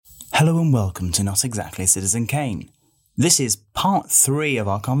Hello and welcome to Not Exactly Citizen Kane. This is part 3 of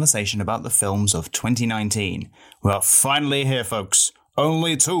our conversation about the films of 2019. We're finally here, folks.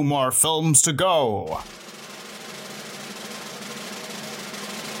 Only 2 more films to go.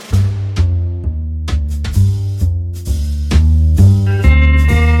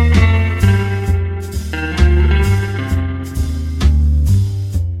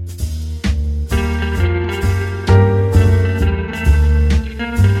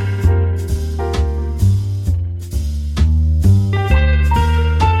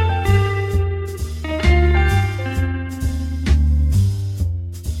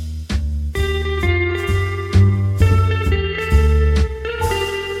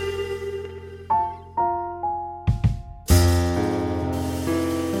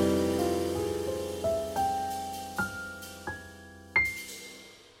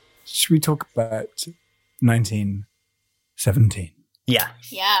 Should we talk about 1917? Yeah.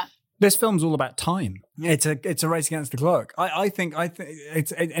 This film's all about time. It's a race against the clock. I think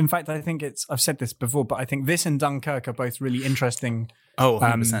it's. In fact, I think it's. I've said this before, but I think this and Dunkirk are both really interesting. Oh,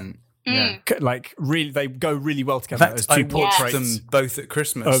 100%. Yeah. Like really, they go really well together. In fact, as two I watched portraits. them both at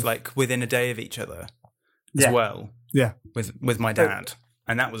Christmas, like within a day of each other, as well. Yeah, with my dad,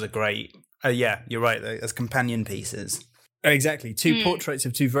 and that was a great. Yeah, you're right. As companion pieces. Exactly. Two portraits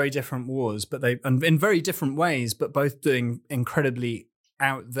of two very different wars, but and in very different ways, but both doing incredibly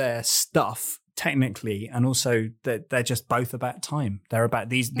out there stuff technically, and also they're just both about time. They're about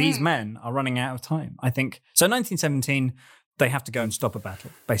these men are running out of time. I think so. 1917, they have to go and stop a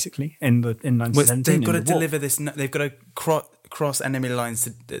battle, basically. In 1917, they've got to deliver this. They've got to cross enemy lines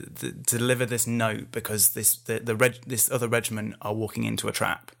to deliver this note because this other regiment are walking into a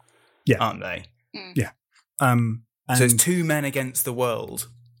trap. Yeah, aren't they? Yeah. So it's 2 men against the world.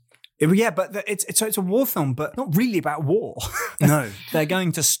 But it's a war film, but not really about war. No, they're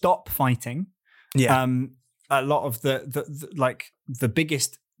going to stop fighting. Yeah, a lot of the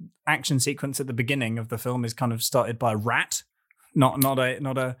biggest action sequence at the beginning of the film is kind of started by a rat, not an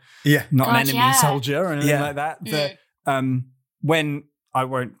enemy soldier or anything like that. When I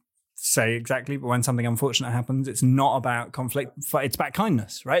won't say exactly, but when something unfortunate happens, it's not about conflict. It's about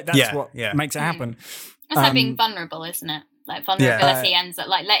kindness, right? That's what makes it happen. It's like being vulnerable, isn't it? Like vulnerability ends at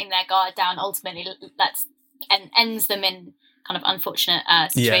like letting their guard down. Ultimately, ends them in kind of unfortunate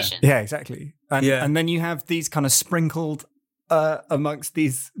situations. Yeah, exactly. And then you have these kind of sprinkled amongst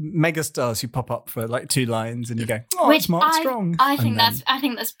these megastars who pop up for like 2 lines, and you go, "Oh, which smart, strong." I think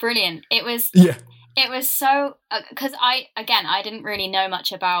that's brilliant. It was It was so because I didn't really know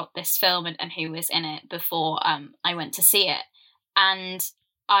much about this film and who was in it before I went to see it, and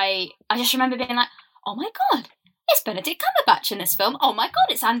I just remember being like, oh my god, it's Benedict Cumberbatch in this film. Oh my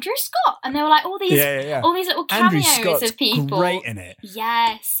god, it's Andrew Scott, and there were like all these little cameos Andrew Scott's of people. Great in it.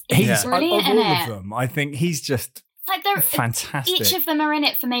 Yes, he's brilliant of all in it. of them. I think he's just like they're fantastic. Each of them are in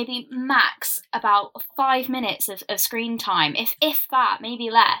it for maybe max about 5 minutes of screen time, if that, maybe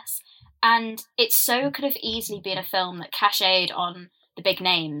less. And it so could have easily been a film that cashiered on the big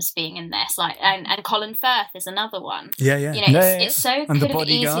names being in this, like and Colin Firth is another one. Yeah. It so could have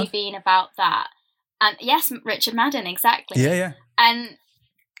easily been about that. And yes, Richard Madden, exactly. Yeah.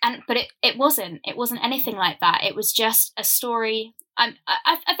 But it wasn't anything like that. It was just a story. I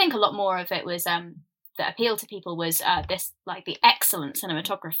think a lot more of it was that appealed to people was this, like, the excellent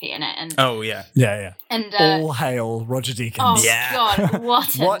cinematography in it. And yeah. And all hail Roger Deakins. Oh God,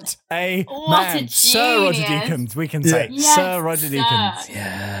 what a man, Sir Roger Deakins. We can say Sir Roger Deakins.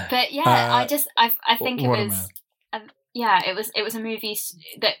 Yeah. But I think it was. It was a movie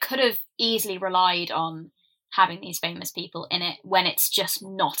that could have easily relied on having these famous people in it when it's just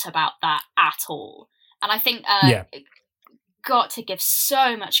not about that at all. And I think got to give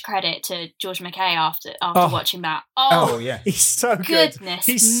so much credit to George McKay after watching that. He's so good.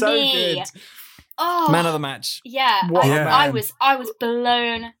 He's so good. Man of the match. Yeah, I was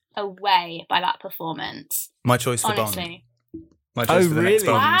blown away by that performance. My choice for honestly. Bond. My choice for the next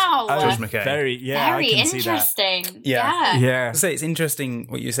Bond. Wow. George McKay. Very interesting. Yeah. I say it's interesting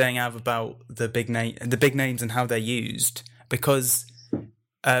what you're saying, Av, about the big names and how they're used because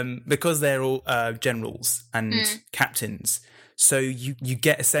they're all generals and captains. So you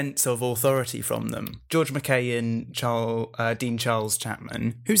get a sense of authority from them. George McKay and Dean Charles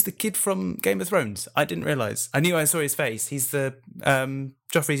Chapman, who's the kid from Game of Thrones. I didn't realise. I saw his face. He's the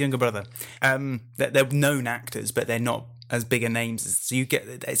Joffrey's younger brother. They're known actors, but they're not as big a names. So you get.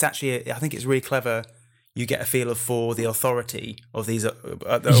 It's actually. I think it's really clever. You get a feel for the authority of these.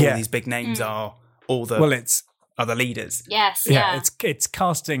 All these big names are all the. Well, it's other leaders. Yes, yeah. It's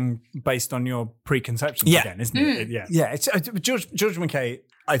casting based on your preconceptions again, isn't it? Yeah. It's George McKay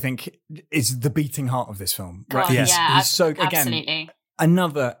I think, is the beating heart of this film. God, right? Yeah, he's so again. Absolutely.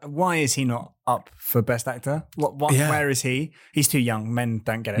 Why is he not up for Best Actor? Where is he? He's too young. Men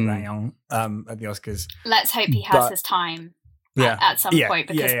don't get it that young at the Oscars. Let's hope he has his time at some point,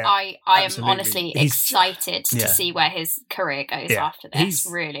 because I am honestly excited to see where his career goes after this.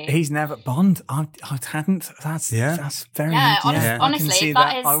 He's never Bond. I hadn't. That's very honestly, I can see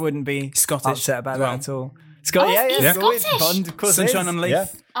that. I wouldn't be Scottish upset about that at all. Scottish. Bond, of course. Sunshine on Leith. Yeah.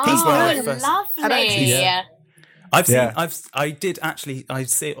 Oh, lovely. I've seen.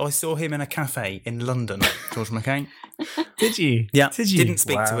 I saw him in a cafe in London. George McKay. Did you? Yeah. Did you? Didn't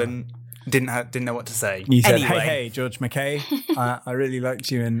speak to him. Didn't know what to say. You said, "Hey, George McKay. I really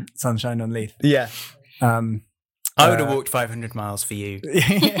liked you in Sunshine on Leith." Yeah. I would have walked 500 miles for you.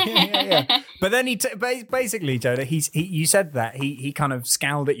 Yeah. But then basically, Joda, you said that he kind of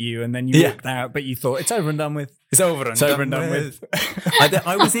scowled at you, and then you walked out, but you thought it's over and done with. It's over and done with.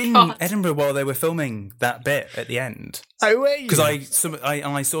 I was in Edinburgh while they were filming that bit at the end. Oh, were you? Because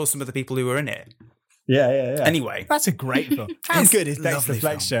I saw some of the people who were in it. Yeah. Anyway, that's a great film. How good is Dexter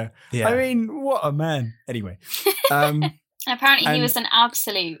Fletcher? Yeah. I mean, what a man. Anyway, apparently he was an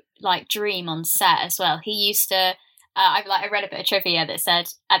absolute dream on set as well. He used to. I read a bit of trivia that said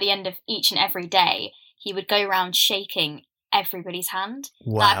at the end of each and every day he would go around shaking everybody's hand.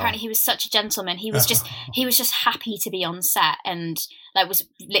 Wow. Apparently he was such a gentleman. He was just happy to be on set, and was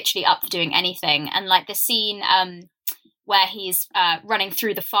literally up for doing anything. And the scene where he's running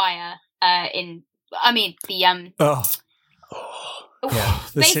through the fire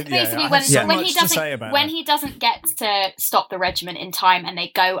basically when he doesn't get to stop the regiment in time, and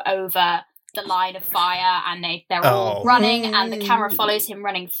they go over the line of fire, and they're all running, and the camera follows him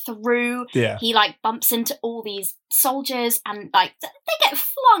running through. Yeah. He bumps into all these soldiers, and they get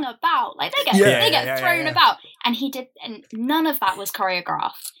flung about, they get thrown about, and none of that was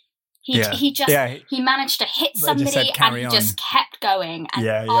choreographed. He managed to hit somebody, and he just kept going,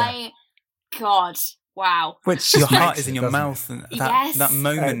 and God. Wow. Which your heart is in your mouth, and that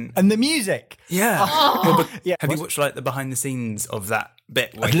moment. And the music. Yeah. Oh. Have you watched the behind the scenes of that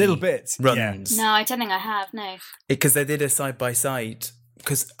bit? A little bit. Runs. No, I don't think I have, no. Because they did a side by side.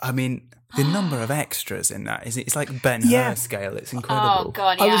 Because, the number of extras in that, it's like Ben Hur scale. It's incredible. Oh,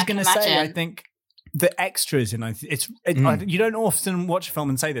 God, yeah. I was going to say, I think the extras in you don't often watch a film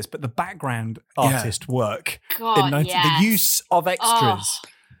and say this, but the background artist work. God, the use of extras.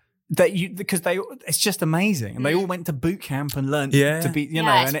 It's just amazing, and they all went to boot camp and learned to be,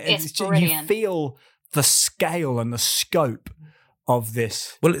 and it's just, you feel the scale and the scope of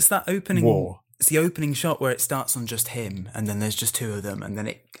this. Well, it's that opening war. It's the opening shot where it starts on just him, and then there's just two of them, and then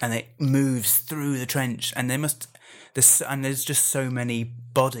it moves through the trench, and there's just so many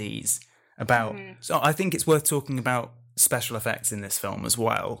bodies about. So I think it's worth talking about special effects in this film as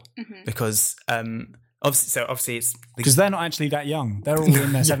well, because. Obviously, it's because they're not actually that young. They're all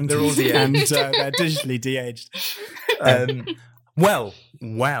in their 70s. They're all de-aged. And they're digitally de-aged. Well,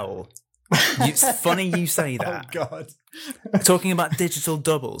 it's funny you say that. Oh God! Talking about digital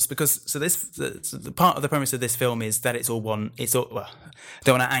doubles, because the part of the premise of this film is that it's all one. I don't want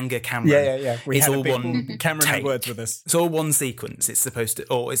to anger Cameron. Yeah. It's all one. Cameron had words with us. It's all one sequence. It's supposed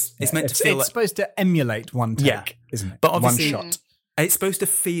to, or it's meant to feel. It's supposed to emulate one take, isn't it? But obviously, one shot. It's supposed to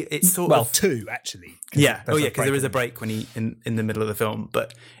feel. It's sort of two actually. Yeah. Because there is a break when he in the middle of the film,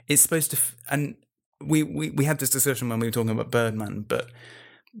 but it's supposed to. And we had this discussion when we were talking about Birdman, but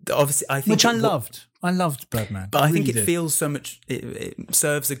obviously I think I loved Birdman, but I think it feels so much. It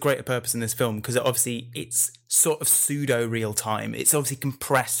serves a greater purpose in this film because obviously it's sort of pseudo real time. It's obviously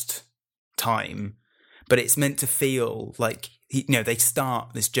compressed time, but it's meant to feel like they start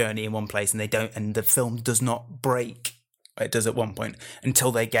this journey in one place and they don't, and the film does not break. It does at one point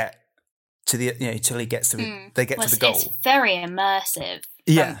until they get to the until he gets to they get to the goal. It's very immersive.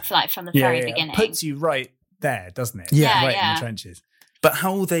 From the very beginning. It puts you right there, doesn't it? Yeah, right in the trenches. But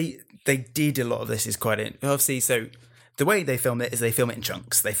how they did a lot of this is quite obviously. So the way they film it is they film it in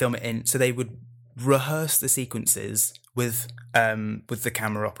chunks. They film it in so they would rehearse the sequences with the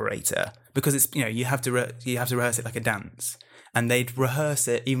camera operator because it's you have to rehearse it like a dance. And they'd rehearse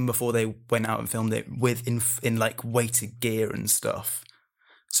it even before they went out and filmed it with in weighted gear and stuff.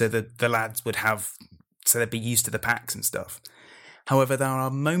 So the lads would they'd be used to the packs and stuff. However, there are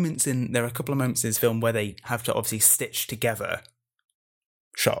a couple of moments in this film where they have to obviously stitch together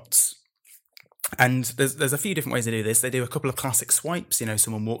shots. And there's a few different ways to do this. They do a couple of classic swipes.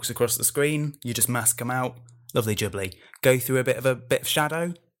 Someone walks across the screen, you just mask them out. Lovely jubbly. Go through a bit of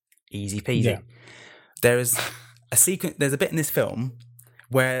shadow. Easy peasy. Yeah. There's a bit in this film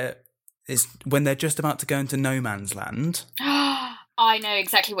where it's when they're just about to go into no man's land. I know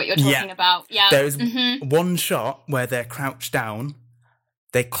exactly what you're talking about. Yeah. There's one shot where they're crouched down,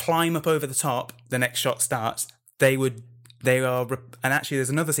 they climb up over the top, the next shot starts, and actually there's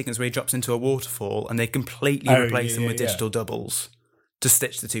another sequence where he drops into a waterfall and they completely replace them with digital doubles to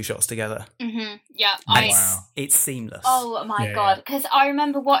stitch the two shots together. Mm-hmm. Yeah. It's seamless. Oh my God. Because I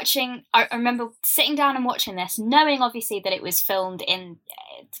remember sitting down and watching this, knowing obviously that it was filmed in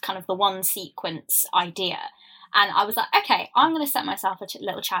kind of the one sequence idea. And I was like, okay, I'm going to set myself a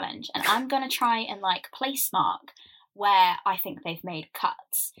little challenge and I'm going to try and like place mark where I think they've made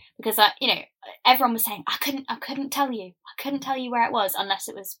cuts. Because, everyone was saying, I couldn't tell you. I couldn't tell you where it was unless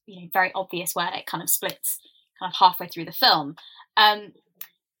it was, very obvious where it kind of splits kind of halfway through the film. And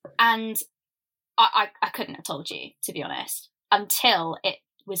I couldn't have told you, to be honest, until it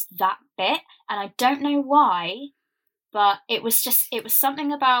was that bit. And I don't know why, but it was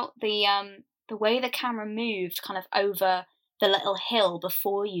something about the way the camera moved kind of over the little hill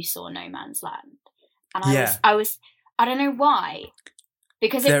before you saw No Man's Land. And I don't know why,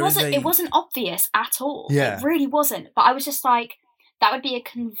 because it wasn't obvious at all. Yeah. It really wasn't. But I was just like, that would be a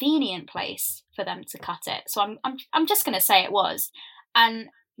convenient place for them to cut it. So I'm just going to say it was. And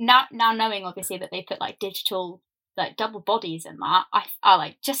now knowing obviously that they put like digital like double bodies in that, I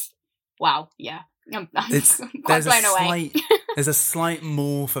like just wow, yeah. I'm quite blown away. There's a slight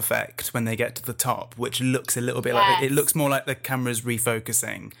morph effect when they get to the top, which looks a little bit like it looks more like the camera's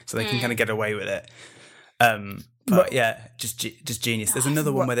refocusing, so they can kind of get away with it. But yeah, just genius. There's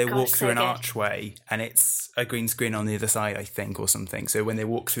another one where they walk through an archway, and it's a green screen on the other side, I think, or something. So when they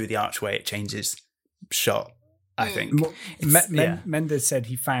walk through the archway, it changes shot. I think Mendes said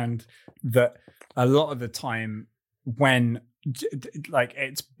he found that a lot of the time when like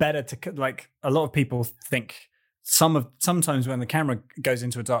it's better to like a lot of people think sometimes when the camera goes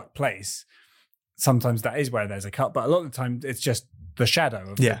into a dark place, sometimes that is where there's a cut, but a lot of the time it's just the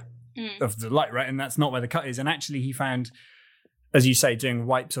shadow of the light, right? And that's not where the cut is. And actually he found, as you say, doing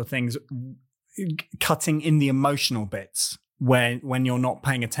wipes or things, cutting in the emotional bits when you're not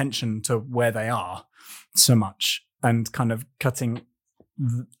paying attention to where they are so much, and kind of cutting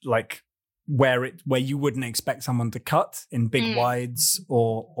like where you wouldn't expect someone to cut in big wides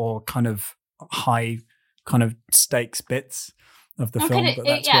or kind of high kind of stakes bits of the film. It'd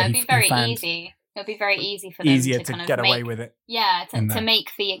be very easy. It'll be very easy for them to kind of get away with it. Yeah, to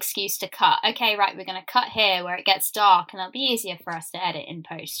make the excuse to cut. Okay, right, we're going to cut here where it gets dark, and it'll be easier for us to edit in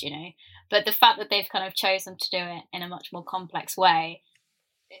post, But the fact that they've kind of chosen to do it in a much more complex way,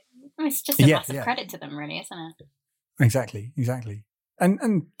 it's just a massive credit to them, really, isn't it? Exactly.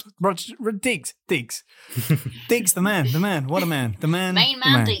 And Roger Diggs, Diggs, the man, what a man, the man, main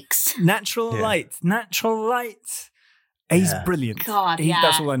man, Diggs. Natural light. He's brilliant. God,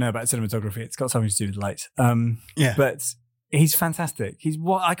 that's all I know about cinematography. It's got something to do with light. But he's fantastic.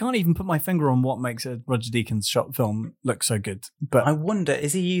 I can't even put my finger on what makes a Roger Deakins shot film look so good. But I wonder,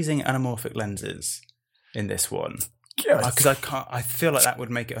 is he using anamorphic lenses in this one? Because I feel like that would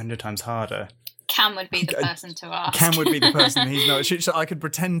make it 100 times harder. Cam would be the person to ask. Cam would be the person. He's not. I could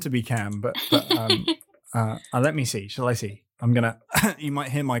pretend to be Cam, but let me see. Shall I see? I'm gonna. You might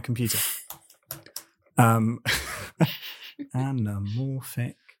hear my computer.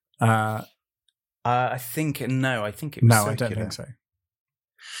 Anamorphic. I think no. I think it was no. circular. I don't think so.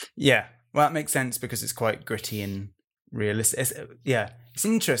 Yeah, well, that makes sense because it's quite gritty and realistic. It's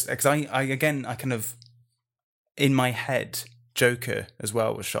interesting because I kind of in my head. Joker as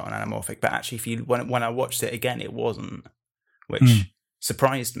well was shot on anamorphic, but actually, when I watched it again, it wasn't, which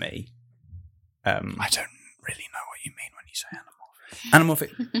surprised me. I don't really know what you mean when you say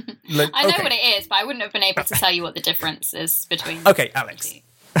anamorphic. I know what it is, but I wouldn't have been able to tell you what the difference is between. Okay, Alex,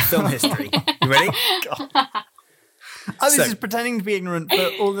 film history. You ready? This is pretending to be ignorant for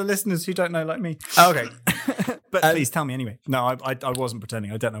all the listeners who don't know, like me. Okay, but please tell me anyway. No, I wasn't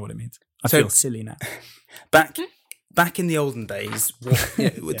pretending. I don't know what it means. I feel silly now. Back in the olden days,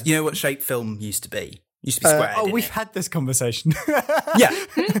 you know what shape film used to be? Used to be square. We've had this conversation. Yeah.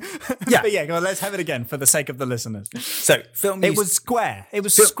 But go on, let's have it again for the sake of the listeners. So film. It was square. It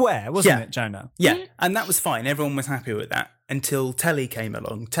was square, wasn't it, Jonah? Yeah, and that was fine. Everyone was happy with that until telly came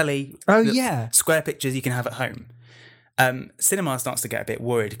along. Square pictures you can have at home. Cinema starts to get a bit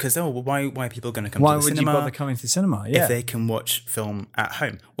worried because why are people going to come to the cinema? Why would you bother coming to the cinema? If they can watch film at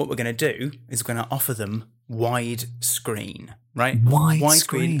home? What we're going to do is we're going to offer them wide screen, right? Wide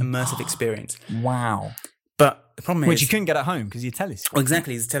screen immersive experience. Wow. But the problem is... Which you couldn't get at home because your telly's... Well,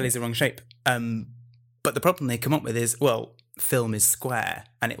 exactly. The telly's the wrong shape. But the problem they come up with is, film is square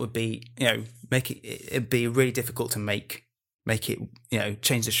and it would be, it'd be really difficult to make make it,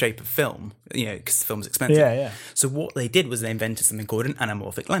 change the shape of film, because film's expensive. Yeah. So what they did was they invented something called an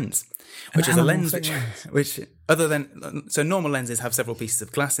anamorphic lens, which is a lens which other than, so normal lenses have several pieces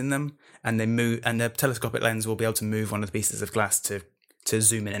of glass in them, and they move, and the telescopic lens will be able to move one of the pieces of glass to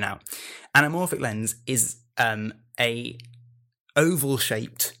zoom in and out. Anamorphic lens is a oval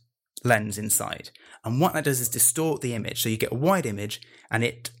shaped lens inside, and what that does is distort the image. So you get a wide image, and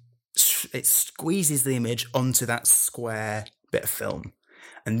it squeezes the image onto that square bit of film,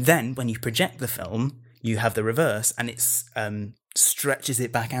 and then when you project the film, you have the reverse, and it stretches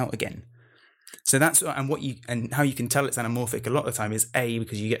it back out again. So that's and how you can tell it's anamorphic a lot of the time is A,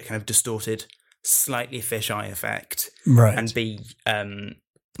 because you get kind of distorted, slightly fisheye effect, right, and B,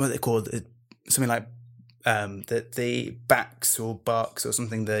 what they call something like the backs or barks or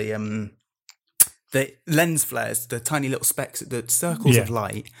something. The lens flares, the tiny little specks, the circles of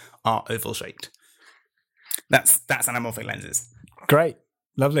light are oval shaped. That's anamorphic lenses. Great,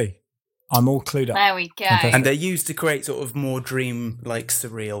 lovely. I'm all clued up. There we go. Fantastic. And they're used to create sort of more dream-like,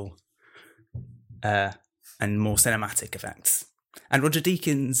 surreal, and more cinematic effects. And Roger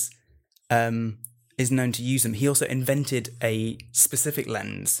Deakins is known to use them. He also invented a specific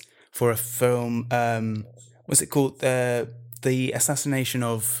lens for a film. What's it called? The Assassination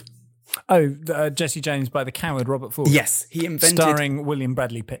of. Jesse James by the coward Robert Ford. Yes, he invented, starring William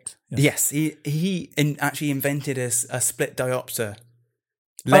Bradley Pitt. Yes, he actually invented a split diopter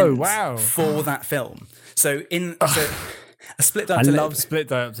lens for that film. So a split diopter. I love split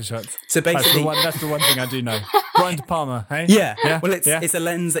diopter shots. So basically, that's the one thing I do know. Brian De Palma, hey? Yeah. Well, it's a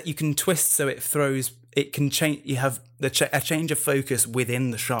lens that you can twist so it can change. You have a change of focus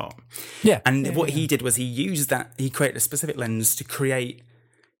within the shot. Yeah. And what he did was he created a specific lens to create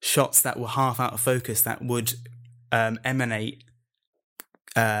shots that were half out of focus that would emanate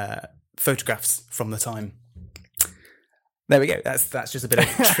photographs from the time. There we go. That's just a bit of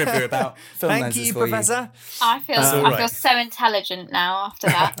trivia about film lenses. Thank you, for Professor. I feel so intelligent now after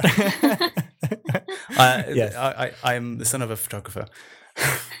that. Yes. I am the son of a photographer.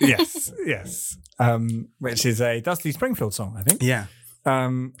 yes. Which is a Dusty Springfield song, I think. Yeah.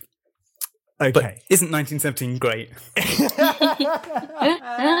 Okay. But isn't 1917 great?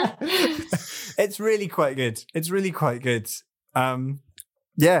 It's really quite good.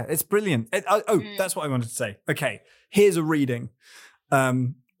 Yeah, it's brilliant. That's what I wanted to say. Okay, here's a reading.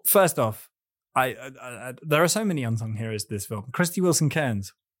 First off, I there are so many unsung heroes to this film. Krysty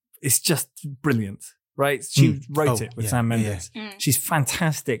Wilson-Cairns is just brilliant, right? She wrote it with Sam Mendes. Yeah. She's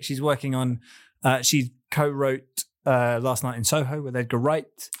fantastic. She's working on. She co-wrote Last Night in Soho with Edgar Wright,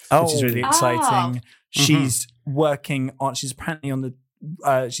 which is really exciting. She's working on. She's apparently on the.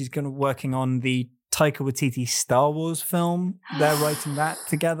 She's going to working on the Taika Waititi Star Wars film. They're writing that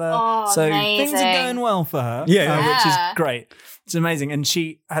together. So amazing. Things are going well for her, which is great. It's amazing. And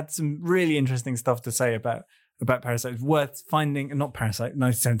she had some really interesting stuff to say about Parasite. It's worth finding, not Parasite,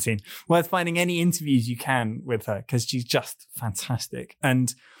 1917, worth finding any interviews you can with her because she's just fantastic.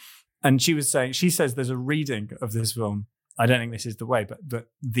 And she says there's a reading of this film. I don't think this is the way, but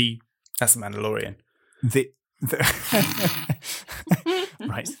that's The Mandalorian.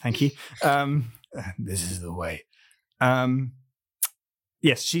 Right, thank you. This is the way.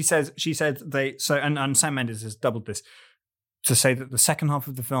 Yes, she said and Sam Mendes has doubled this to say that the second half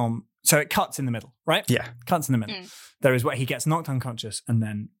of the film, so it cuts in the middle, right? Yeah. Cuts in the middle. There is where he gets knocked unconscious, and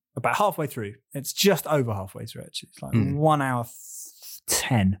then about halfway through, it's just over halfway through actually. It's like 1 hour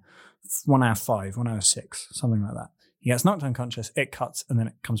 10, 1 hour 5, 1 hour 6, something like that. He gets knocked unconscious, it cuts, and then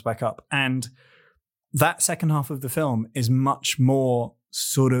it comes back up. And that second half of the film is much more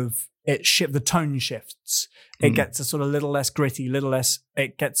sort of, the tone shifts. It gets a sort of little less gritty,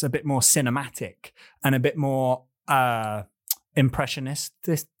 it gets a bit more cinematic and a bit more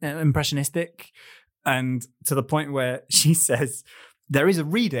impressionistic, and to the point where she says there is a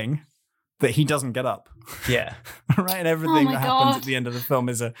reading that he doesn't get up. Yeah. Right? And everything that happens at the end of the film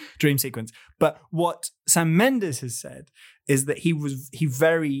is a dream sequence. But what Sam Mendes has said is that he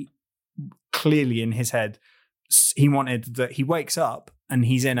very clearly in his head, he wanted that he wakes up and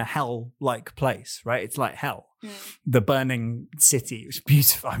he's in a hell-like place, right? It's like hell. The burning city. It was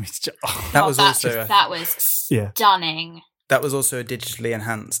beautiful. I mean, it's just, that was stunning. That was also digitally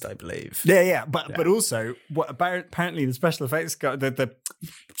enhanced, I believe. Yeah. But also, what apparently the special effects guy,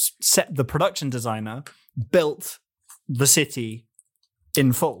 the production designer built the city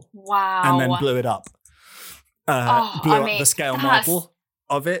in full. Wow. And then blew it up. Blew up the scale model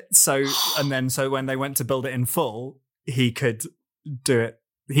of it. So when they went to build it in full, he could do it.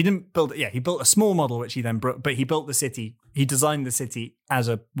 he didn't build it. Yeah, he built a small model, which he then but he built the city. He designed the city as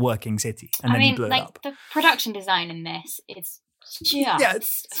a working city, and then he blew it up. The production design in this is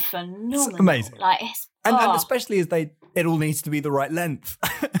just phenomenal. It's amazing. Like, it's, and especially as it all needs to be the right length.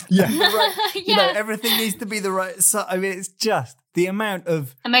 You know, everything needs to be the right. So, I mean, it's just the amount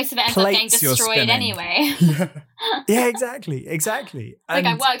of and most of it ends up getting destroyed anyway. Yeah, exactly. Like,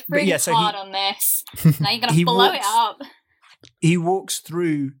 I worked really hard on this. Now you're gonna blow it up. He walks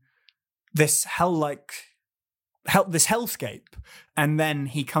through this this hellscape, and then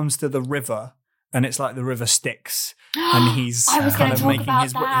he comes to the river, and it's like the river Styx, and he's kind of making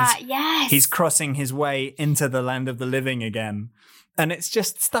his way. He's crossing his way into the land of the living again. And it's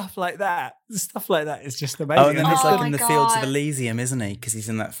just stuff like that. Stuff like that is just amazing. Oh, and then he's like in the fields of Elysium, isn't he? Because he's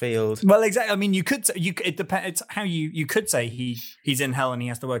in that field. Well, exactly. I mean, it depends. It's how you could say he's in hell and he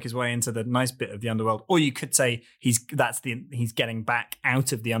has to work his way into the nice bit of the underworld, or you could say he's getting back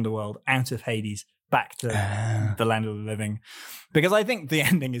out of the underworld, out of Hades, back to the land of the living. Because I think the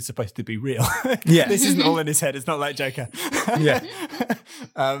ending is supposed to be real. Yeah, this isn't all in his head. It's not like Joker. Yeah.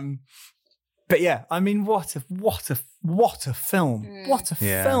 But yeah, I mean, what a film! What a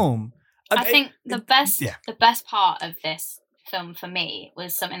film! I think the best part of this film for me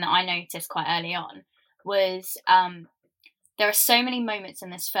was something that I noticed quite early on. Was there are so many moments in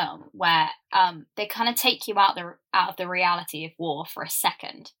this film where they kind of take you out of the reality of war for a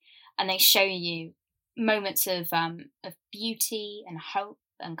second, and they show you moments of beauty and hope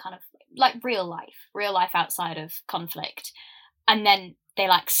and kind of like real life outside of conflict, and then they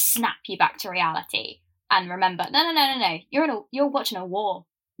like snap you back to reality and remember, no, you're watching a war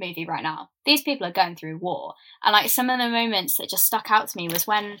movie right now. These people are going through war. And like some of the moments that just stuck out to me was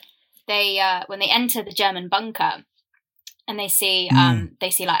when they enter the German bunker and they see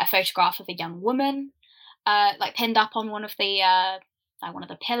like a photograph of a young woman like pinned up on one of the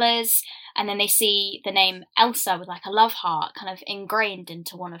pillars, and then they see the name Elsa with like a love heart kind of ingrained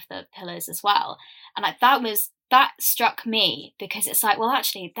into one of the pillars as well. And like that struck me because it's like, well,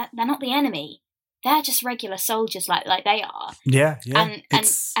 actually, they're not the enemy. They're just regular soldiers like they are. Yeah.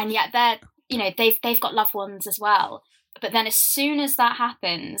 And yet they're, you know, they've got loved ones as well. But then as soon as that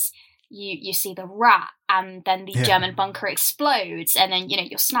happens, you see the rat, and then the German bunker explodes, and then, you know,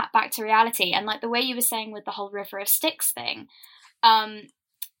 you're snapped back to reality. And like the way you were saying with the whole River of Styx thing,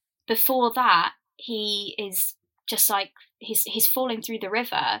 before that, he is just like he's falling through the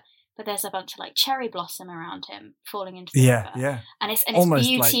river. But there's a bunch of like cherry blossom around him falling into the river. Yeah. And it's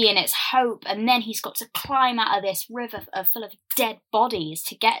beauty and it's hope. And then he's got to climb out of this river full of dead bodies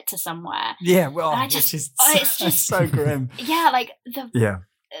to get to somewhere. Yeah, well, it's just so grim. Yeah, like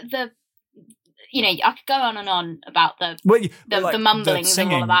the you know, I could go on and on about the mumblings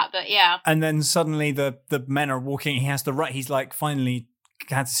and all of that, but yeah. And then suddenly the men are walking. He has to he's like finally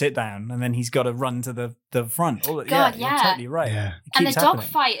had to sit down, and then he's got to run to the front. You're totally right. Yeah. And the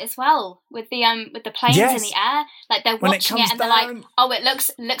dogfight as well with the planes in the air, like they're watching it and they're like, "Oh, it looks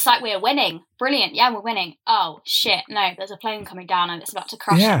like we're winning. Brilliant, yeah, we're winning. Oh shit, no, there's a plane coming down and it's about to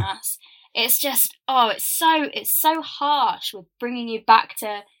crash on us." It's just, it's so harsh with bringing you back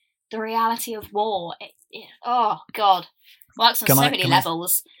to the reality of war. Oh god, works on so many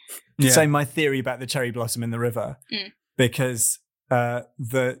levels. Say my theory about the cherry blossom in the river, because.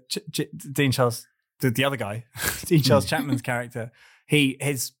 Dean Charles, the other guy, Dean Charles Chapman's character,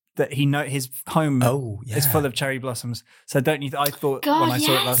 his home is full of cherry blossoms. So don't you? I thought when I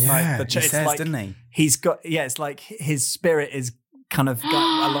saw it last night, didn't he? He's got it's like his spirit is kind of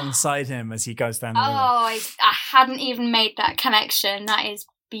alongside him as he goes down the river. I hadn't even made that connection. That is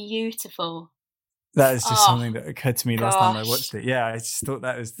beautiful. That is just something that occurred to me last time I watched it. Yeah, I just thought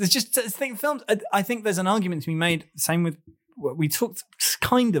that was. There's just films. I think there's an argument to be made. Same with. We talked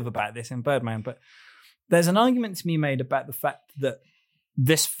kind of about this in Birdman, but there's an argument to be made about the fact that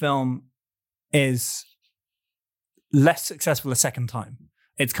this film is less successful a second time.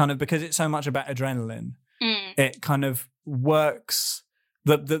 It's kind of because it's so much about adrenaline. It kind of works.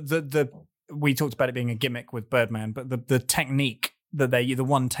 We talked about it being a gimmick with Birdman, but the technique that the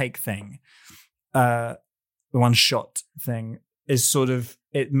one take thing, the one shot thing is sort of.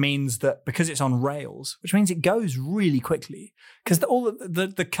 It means that because it's on rails, which means it goes really quickly, because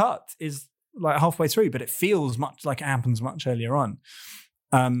the cut is like halfway through, but it feels much like it happens much earlier on.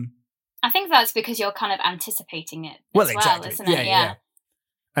 I think that's because you're kind of anticipating it exactly. Isn't it? Yeah.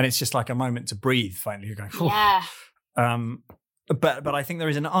 And it's just like a moment to breathe. Finally, you're going, phew. Yeah. But I think there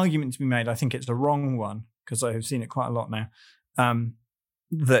is an argument to be made. I think it's the wrong one because I have seen it quite a lot now.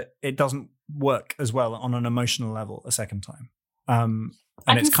 That it doesn't work as well on an emotional level a second time. And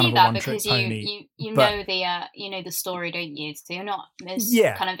I it's can kind see of that a because pony, you know the story, don't you? So you're not as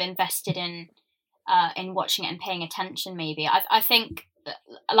kind of invested in watching it and paying attention. Maybe I think,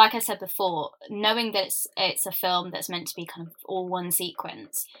 like I said before, knowing that it's a film that's meant to be kind of all one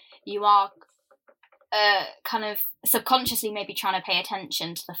sequence, you are kind of subconsciously maybe trying to pay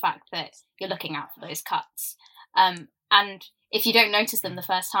attention to the fact that you're looking out for those cuts. And if you don't notice them the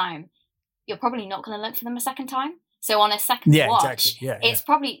first time, you're probably not going to look for them a second time. So on a second watch, it's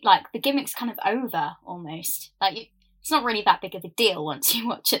probably like the gimmick's kind of over almost. Like it's not really that big of a deal once you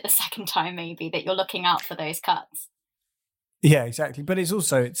watch it the second time, maybe, that you're looking out for those cuts. Yeah, exactly. But it's all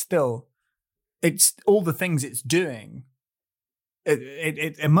the things it's doing.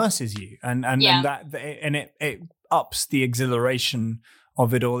 It immerses you, and it ups the exhilaration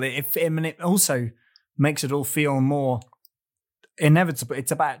of it all. It also makes it all feel more inevitable.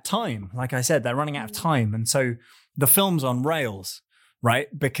 It's about time. Like I said, they're running out of time, and so the film's on rails, right?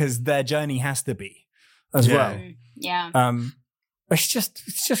 Because their journey has to be as well. Yeah. It's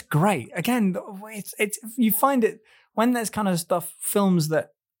just great. Again, it's you find it when there's kind of films that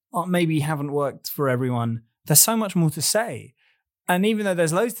maybe haven't worked for everyone. There's so much more to say, and even though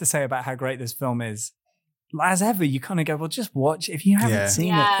there's loads to say about how great this film is, as ever, you kind of go, well, just watch. If you haven't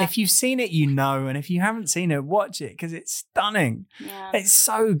seen it, if you've seen it, you know, and if you haven't seen it, watch it because it's stunning. Yeah. It's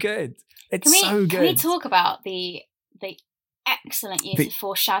so good. So good. Can we talk about the excellent use of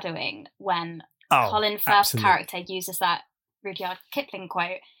foreshadowing when Colin Firth's character uses that Rudyard Kipling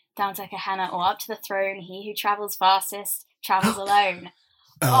quote, "Down to Gehenna or up to the throne, he who travels fastest travels alone."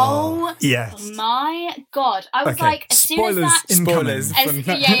 Oh yes. My God. I was like, as soon as that... Spoilers from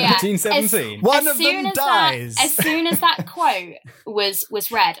 1917. One of them dies. As soon as that quote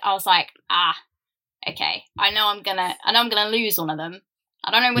was read, I was like, okay. I know I'm gonna lose one of them. I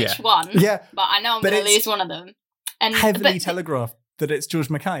don't know which one, but I know I'm going to lose one of them. And heavily telegraphed that it's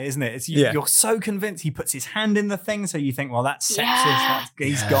George Mackay, isn't it? You're so convinced. He puts his hand in the thing, so you think, well, that's sexist.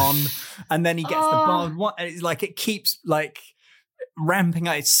 He's gone. And then he gets the bar. It's like it keeps like ramping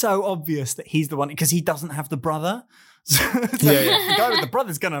up. It's so obvious that he's the one because he doesn't have the brother. So the guy with the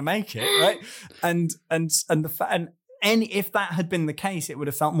brother's going to make it, right? And if that had been the case, it would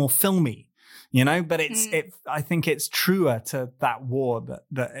have felt more filmy. You know, but I think it's truer to that war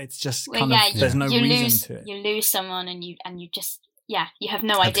that it's just there's no reason to it. You lose someone and you just you have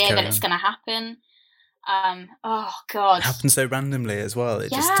no idea that it's going to happen. Oh God, it happens so randomly as well.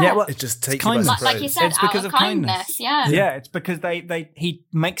 It just takes you by surprise. Like you said, it's because of kindness. Yeah, it's because he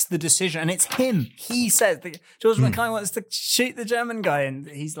makes the decision, and it's him. He says that George Mackay wants to shoot the German guy, and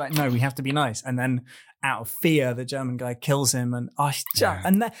he's like, "No, we have to be nice." And then, out of fear, the German guy kills him, and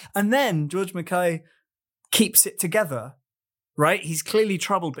then George Mackay keeps it together. Right, he's clearly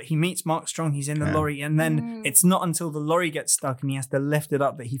troubled, but he meets Mark Strong. He's in the lorry, and then it's not until the lorry gets stuck and he has to lift it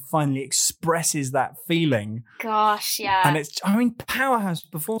up that he finally expresses that feeling. Gosh, yeah. And powerhouse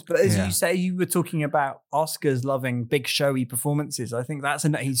performance. But as you say, you were talking about Oscars loving big showy performances. I think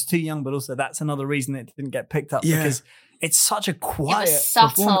he's too young, but also that's another reason it didn't get picked up because it's such a quiet. It was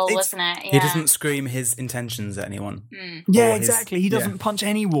subtle, wasn't it? Yeah. He doesn't scream his intentions at anyone. Yeah, exactly. He doesn't punch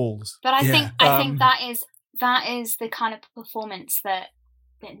any walls. But I think that is the kind of performance that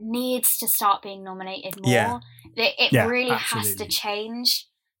needs to start being nominated more. Yeah. It really has to change.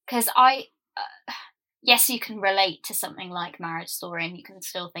 Because yes, you can relate to something like Marriage Story and you can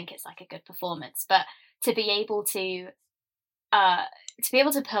still think it's like a good performance. But to be able to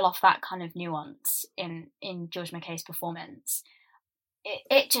pull off that kind of nuance in George Mackay's performance,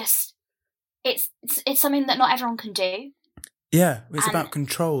 it's something that not everyone can do. Yeah, it's about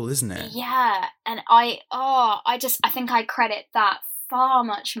control, isn't it? Yeah, and I think I credit that far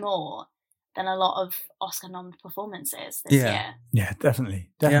much more than a lot of Oscar-nominated performances this year. Yeah,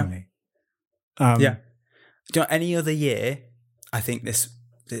 definitely. Yeah. Do you know, any other year, I think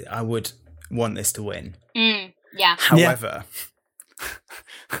I would want this to win. Yeah. However,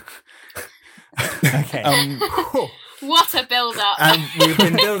 okay. What a build-up! We've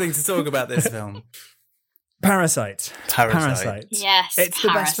been building to talk about this film. Parasite. Yes, it's the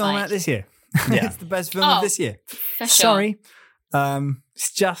best film out this year. It's the best film of this year. For sure. Sorry.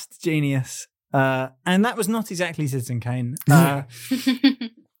 It's just genius. And that was not exactly Citizen Kane. I'd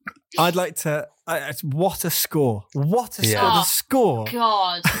like to... what a score. What a score. The score.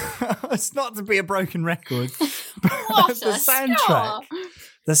 God. It's not to be a broken record. What the soundtrack. Score.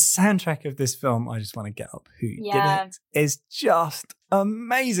 The soundtrack of this film, I just want to get up who did it, is just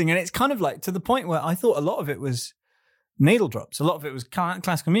amazing. And it's kind of like to the point where I thought a lot of it was needle drops. A lot of it was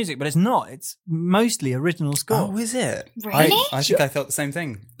classical music, but it's not. It's mostly original score. Oh, is it? Really? I think I felt the same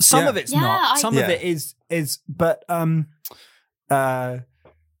thing. Some of it's not. Some of it is. But that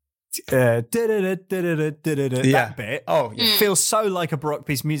bit. Oh, yeah. Feels so like a Baroque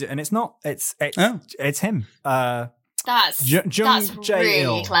piece of music, and it's not. It's him. That's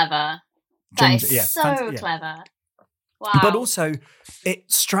really clever. That is so clever. Wow. But also,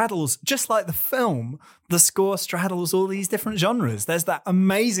 it straddles, just like the film, the score straddles all these different genres. There's that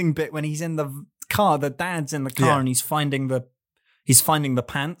amazing bit when he's in the car, the dad's in the car, and he's finding the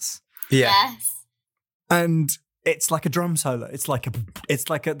pants. Yeah. Yes. And it's like a drum solo. It's like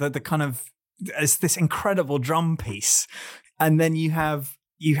the kind of, it's this incredible drum piece. And then you have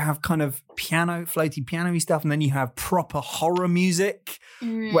kind of floaty piano-y stuff, and then you have proper horror music.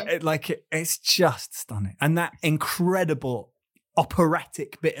 Where it's just stunning. And that incredible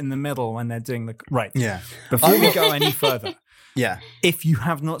operatic bit in the middle when they're doing the... Right. Yeah. Before we go any further, if you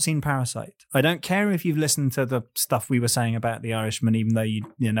have not seen Parasite, I don't care if you've listened to the stuff we were saying about The Irishman, even though you're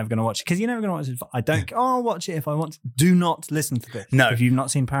never going to watch it, because you're never going to watch it. I don't... I'll watch it if I want to. Do not listen to this. No. If you've not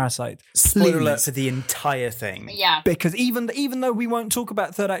seen Parasite. Spoiler alert for the entire thing. Yeah. Because even though we won't talk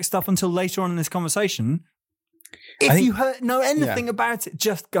about third act stuff until later on in this conversation... If you know anything about it,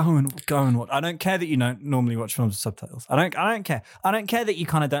 just go and watch. I don't care that you don't normally watch films with subtitles. I don't care. I don't care that you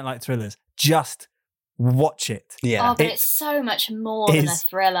kind of don't like thrillers. Just watch it. Yeah. Oh, but it's so much more than a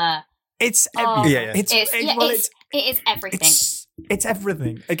thriller. It's everything. It is everything. It's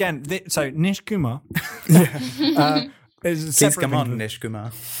everything. Again, so Nish Kumar. Please come on, Nish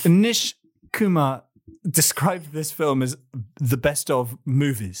Kumar. Nish Kumar described this film as the best of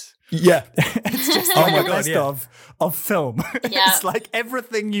movies. Yeah. It's just like the best of film. Yeah. It's like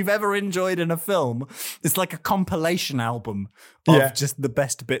everything you've ever enjoyed in a film. It's like a compilation album of just the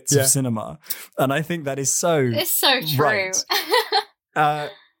best bits of cinema. And I think that is it's so true.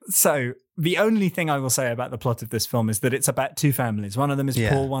 Right. So the only thing I will say about the plot of this film is that it's about two families. One of them is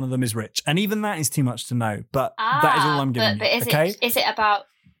poor, one of them is rich. And even that is too much to know. But that is all I'm giving you. But is it about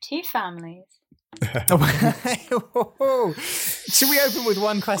two families? Should we open with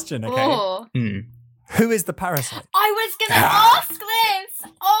one question, okay? Who is the parasite? I was going to ask this.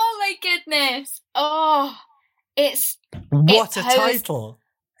 Oh my goodness. Oh, what a title.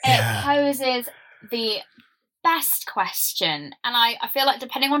 It poses the best question. And I feel like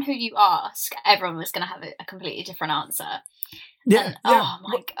depending on who you ask, everyone was going to have a completely different answer. Yeah. Oh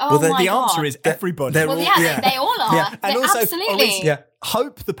my god. Well, the answer is everybody. They all are. Yeah. And also, absolutely.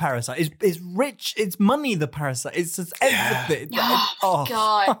 Hope the parasite is rich. It's money. The parasite. It's just everything. Oh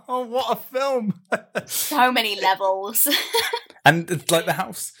god. Oh, what a film! So many levels. And it's like the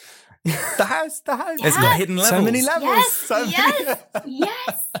house. The house. It's got hidden levels. So many levels.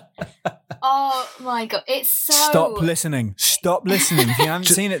 Yes. Oh my god, it's so... Stop listening. If you haven't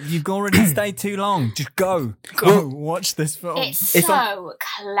seen it, you've already stayed too long. Just go watch this film. It's so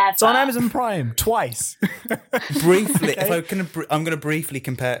clever. It's on Amazon Prime twice. Briefly, I'm going to briefly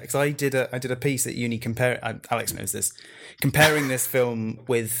compare, because I did a piece at uni Alex knows this, comparing this film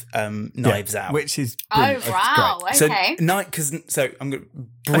with Knives Out, which is brilliant. Oh wow, okay. So I'm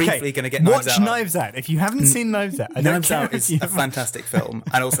briefly going to get Knives Out. Watch Knives Out if you haven't seen Knives Out. Knives Out is a fantastic film,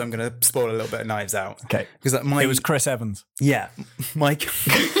 and also I'm going to spoil a little bit of Knives Out. Okay, because it was Chris Evans. Yeah, my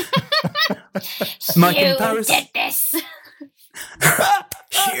comparison. Did this.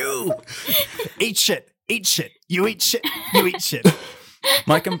 Hugh, eat shit. You eat shit.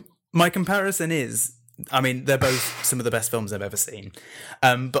 My comparison is, I mean, they're both some of the best films I've ever seen,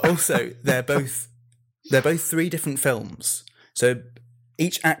 but also they're both three different films. So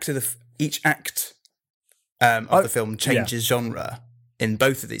each act of the film changes genre in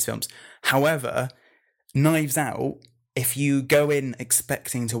both of these films. However, Knives Out, if you go in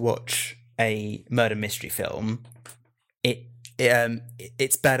expecting to watch a murder mystery film,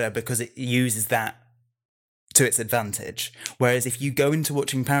 it's better because it uses that to its advantage. Whereas if you go into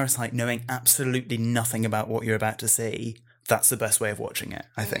watching Parasite knowing absolutely nothing about what you're about to see, that's the best way of watching it,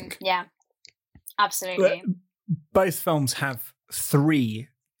 I think. Yeah, absolutely. Both films have three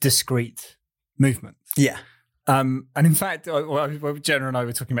discrete movements. Yeah. And in fact, Jenna and I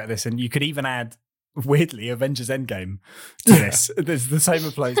were talking about this, and you could even add, weirdly, Avengers Endgame to this. The same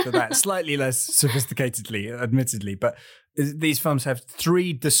applies to that, slightly less sophisticatedly, admittedly, but these films have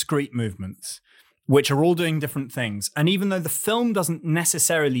three discrete movements, which are all doing different things. And even though the film doesn't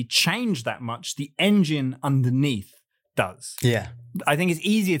necessarily change that much, the engine underneath does. Yeah. I think it's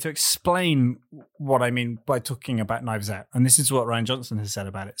easier to explain what I mean by talking about Knives Out. And this is what Rian Johnson has said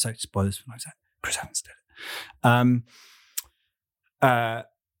about it. So spoilers for Knives Out. Chris Evans did it.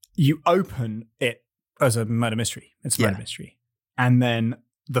 You open it as a murder mystery. It's a murder mystery. And then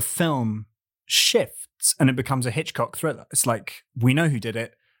the film shifts and it becomes a Hitchcock thriller. It's like, we know who did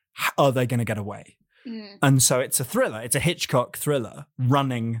it. How are they going to get away? And so it's a thriller. It's a Hitchcock thriller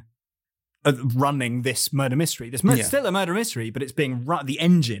running this murder mystery. Still a murder mystery, but it's being run. The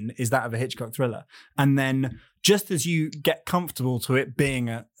engine is that of a Hitchcock thriller. And then just as you get comfortable to it being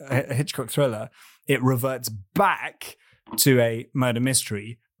a Hitchcock thriller, it reverts back to a murder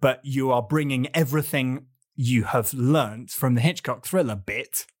mystery, but you are bringing everything you have learnt from the Hitchcock thriller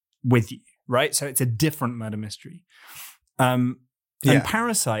bit with you, right? So it's a different murder mystery. And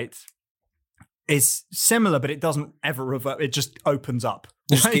Parasite is similar, but it doesn't ever revert. It just opens up.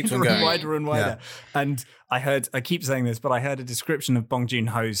 It just keeps on going. Wider and wider. Yeah. And I keep saying this, but I heard a description of Bong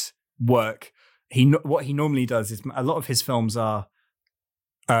Joon-ho's work. What he normally does is a lot of his films are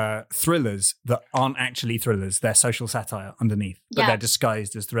thrillers that aren't actually thrillers. They're social satire underneath, but they're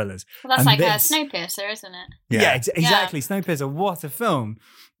disguised as thrillers. Well, that's Snowpiercer, isn't it? Yeah, exactly. Snowpiercer, what a film.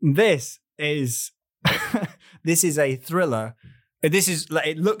 This is a thriller.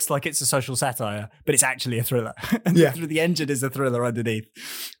 It looks like it's a social satire, but it's actually a thriller. The engine is a thriller underneath.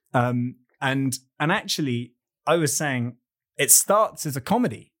 And actually, I was saying it starts as a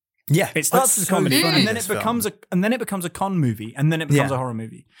comedy. Yeah, it starts as a comedy, and then it becomes a con movie, and then it becomes a horror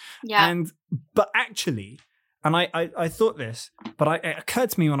movie. Yeah. But actually, and I thought this, but it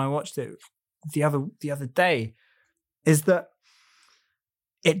occurred to me when I watched it the other day, is that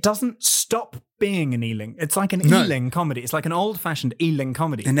it doesn't stop being an Ealing. It's like an Ealing comedy. It's like an old-fashioned Ealing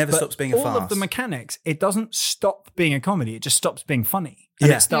comedy. It never stops being a farce. All of the mechanics, it doesn't stop being a comedy. It just stops being funny.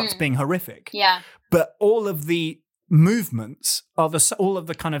 And it starts being horrific. Yeah. But all of the movements are all of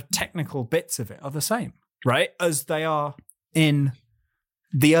the kind of technical bits of it are the same, right? As they are in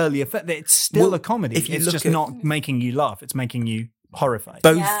the earlier film. It's still a comedy. It's just not making you laugh. It's making you horrified.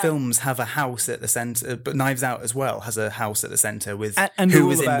 Both films have a house at the centre, but Knives Out as well has a house at the centre with who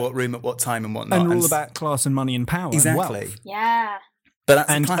was in what room at what time and whatnot. And all about class and money and power. Exactly. And wealth. Yeah. But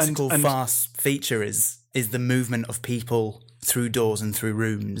that's the classical farce feature is the movement of people through doors and through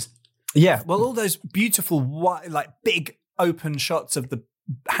rooms. Yeah. Well, all those beautiful, big open shots of the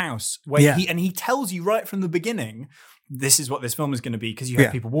house where he tells you right from the beginning, this is what this film is going to be, because you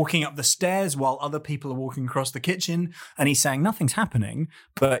have people walking up the stairs while other people are walking across the kitchen, and he's saying nothing's happening,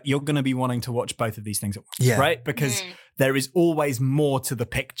 but you're going to be wanting to watch both of these things at once, right? Because there is always more to the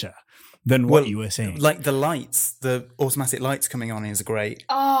picture than what you were seeing. Like the lights, the automatic lights coming on is great.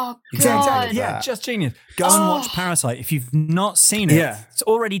 Oh, God. Yeah, just genius. Go and watch Parasite. If you've not seen it, it's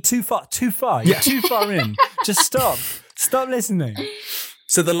already too far. You're too far in. Just stop. Stop listening.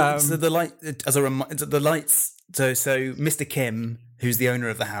 So the lights. So Mr. Kim, who's the owner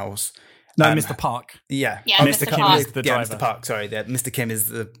of the house. No, Mr. Park. Yeah. Mr. Kim Park. is the driver. Mr. Park. Sorry, Mr. Kim is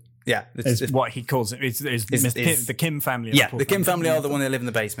the. Yeah, it's what he calls it. It's the Kim family. Yeah, the Kim family are the one that live in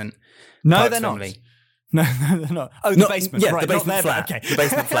the basement. No, Park's they're family. not. No, they're not. Oh, the basement. Yeah, right, the basement flat. Okay. The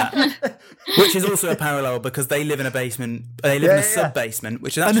basement flat, which is also a parallel because they live in a basement. They live in a sub basement,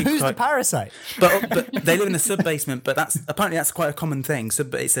 which is actually. And who's the parasite? But they live in a sub basement. But that's quite a common thing. So,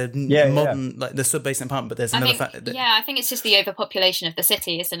 but it's a modern like the sub basement apartment. But there's another fact. I think it's just the overpopulation of the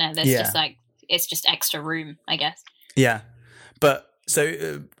city, isn't it? There's just it's just extra room, I guess. Yeah, but.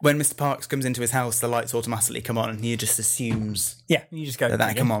 So when Mr. Parks comes into his house, the lights automatically come on, and he just assumes, you just go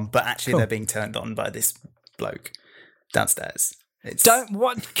that come on. But actually, they're being turned on by this bloke downstairs. Just go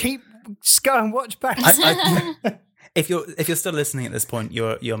and watch back. If you're still listening at this point,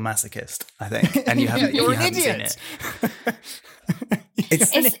 you're masochist, I think, and you're an idiot.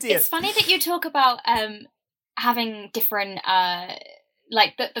 It's funny that you talk about having different,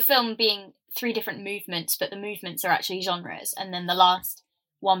 like the film being 3 different movements, but the movements are actually genres, and then the last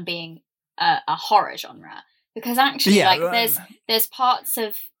one being a horror genre. Because actually, there's parts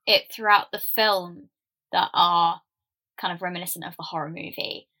of it throughout the film that are kind of reminiscent of the horror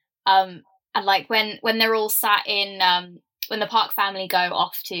movie. And like when they're all sat in, when the Park family go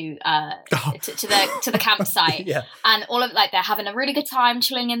off to the campsite, and all of they're having a really good time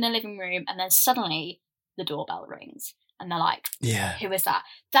chilling in the living room, and then suddenly the doorbell rings. And they're like, who is that?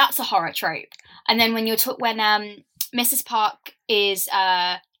 That's a horror trope. And then when Mrs. Park is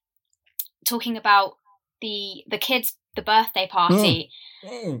talking about the kids, the birthday party,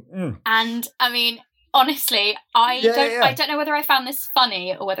 and I mean, honestly, I don't know whether I found this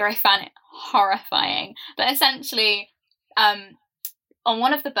funny or whether I found it horrifying. But essentially, on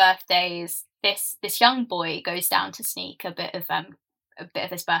one of the birthdays, this young boy goes down to sneak a bit of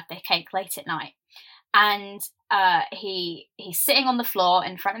his birthday cake late at night. And he's sitting on the floor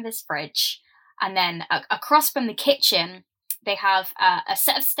in front of his fridge, and then across from the kitchen they have a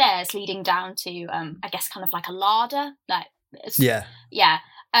set of stairs leading down to I guess kind of like a larder,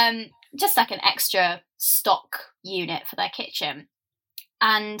 just like an extra stock unit for their kitchen.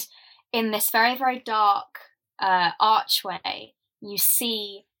 And in this very, very dark archway, you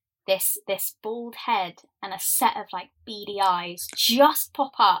see this bald head and a set of like beady eyes just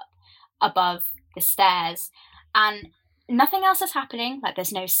pop up above the stairs, and nothing else is happening. Like,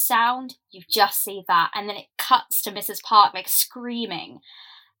 there's no sound. You just see that, and then it cuts to Mrs. Park like screaming,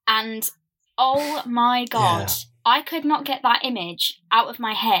 and oh my god, I could not get that image out of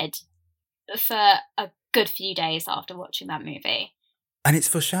my head for a good few days after watching that movie. And it's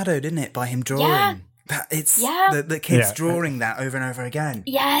foreshadowed, isn't it, by him drawing that? It's the kids drawing that over and over again.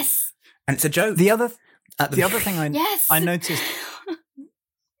 Yes, and it's a joke. The other thing I noticed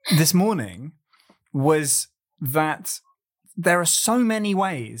this morning was that there are so many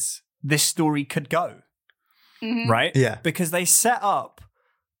ways this story could go, right? Yeah, because they set up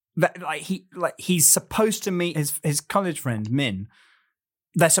that he's supposed to meet his college friend Min.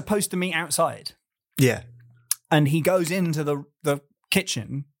 They're supposed to meet outside. Yeah, and he goes into the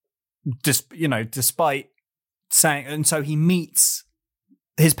kitchen, despite saying, and so he meets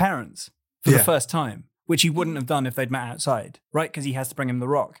his parents for the first time, which he wouldn't have done if they'd met outside, right? Because he has to bring him the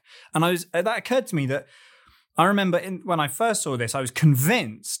rock. And that occurred to me that I remember when I first saw this, I was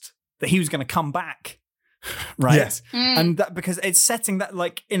convinced that he was going to come back, right? Yes. And that, because it's setting that,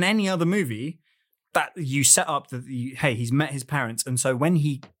 like in any other movie, that you set up that hey, he's met his parents, and so when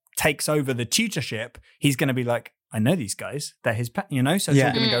he takes over the tutorship, he's going to be like, I know these guys, they're his, so it's all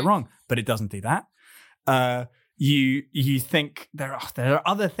going to go wrong. But it doesn't do that. You think there are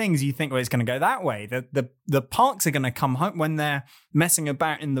other things you think, well, it's going to go that way. The Parks are going to come home when they're messing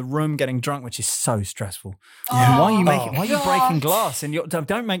about in the room getting drunk, which is so stressful. Yeah. Why are you breaking glass? And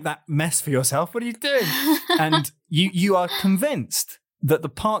don't make that mess for yourself. What are you doing? And you are convinced that the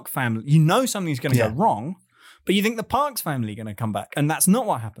Park family, something's going to go wrong, but you think the Parks family are going to come back, and that's not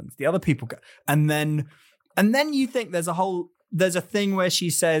what happens. The other people go, and then you think there's a thing where she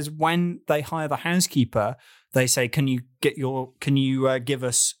says when they hire the housekeeper, they say, can you give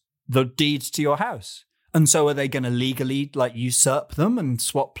us the deeds to your house? And so are they going to legally like usurp them and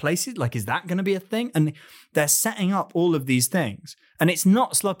swap places? Like, is that going to be a thing? And they're setting up all of these things, and it's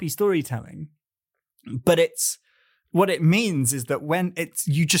not sloppy storytelling, but what it means is that when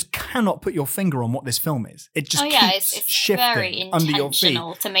you just cannot put your finger on what this film is. It just keeps shifting very under your feet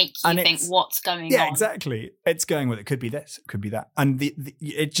to make you think what's going on. Yeah, exactly. It's going with it could be this, it could be that, and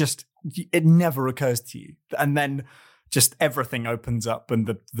it never occurs to you, and then just everything opens up,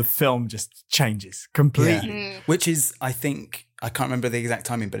 and the film just changes completely. Yeah. Which is, I think, I can't remember the exact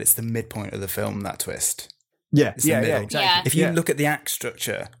timing, but it's the midpoint of the film, that twist. Yeah, it's the middle. Exactly. Yeah. If you look at the act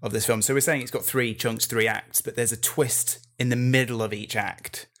structure of this film, so we're saying it's got 3 chunks, 3 acts, but there's a twist in the middle of each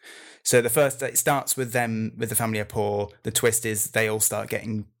act. So it starts with them, with the family are poor. The twist is they all start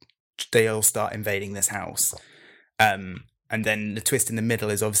invading this house. And then the twist in the middle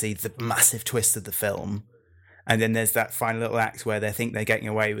is obviously the massive twist of the film. And then there's that final little act where they think they're getting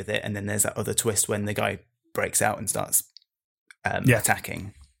away with it. And then there's that other twist when the guy breaks out and starts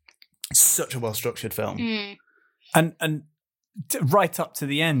attacking. It's such a well-structured film. And right up to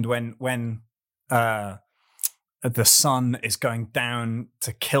the end when the son is going down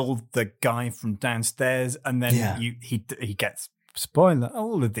to kill the guy from downstairs, and then he gets spoiler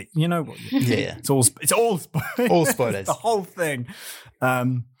all of the it's all spoilers. All spoilers. The whole thing.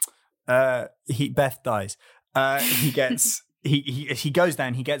 Beth dies. He gets he goes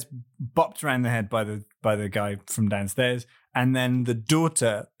down. He gets bopped around the head by the guy from downstairs, and then the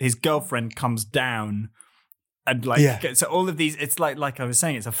daughter, his girlfriend, comes down. And so all of these, it's like I was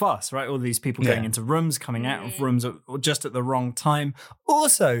saying, it's a fuss, right? All these people going into rooms, coming out of rooms just at the wrong time.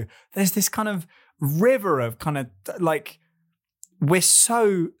 Also, there's this kind of river of kind of like, we're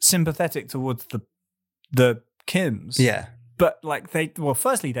so sympathetic towards the Kims. Yeah. But like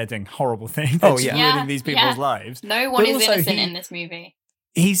firstly, they're doing horrible things. They're ruining these people's lives. No one is innocent in this movie.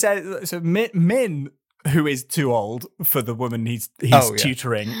 He said, so Min, who is too old for the woman he's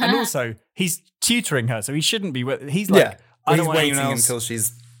tutoring, and also he's tutoring her, so he shouldn't be with. He's like, I don't want waiting anyone else until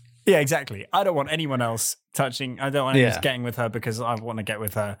she's. Yeah, exactly. I don't want anyone else touching. I don't want anyone else getting with her because I want to get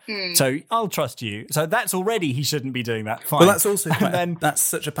with her. So I'll trust you. So that's already, he shouldn't be doing that. Fine. Well, that's also that's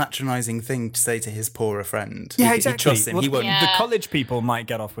such a patronising thing to say to his poorer friend. Yeah, exactly. He trusts him. He wouldn't. The college people might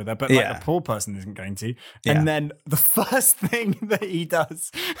get off with her, but the poor person isn't going to. And then the first thing that he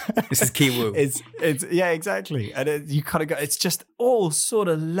does, this is Ki-woo. It's exactly. And you kind of go. It's just all sort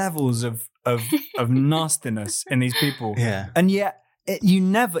of levels of nastiness in these people. Yeah, and yet.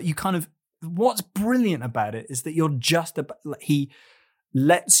 What's brilliant about it is that he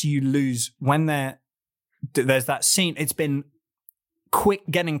lets you lose when there's that scene. It's been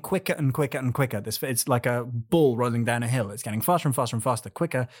getting quicker and quicker and quicker. It's like a ball rolling down a hill. It's getting faster and faster and faster,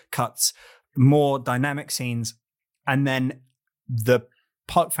 quicker cuts, more dynamic scenes, and then the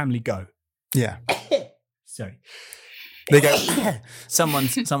Park family go. Yeah. Sorry. They go.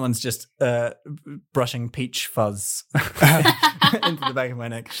 Someone's just brushing peach fuzz into the back of my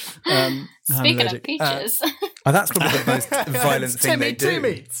neck. Speaking of peaches. That's probably the most violent thing they do.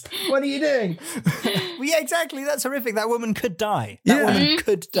 Meats. What are you doing? Well, yeah, exactly. That's horrific. That woman could die. That woman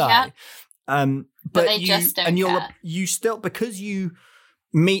could die. Yeah. But they just don't you still, because you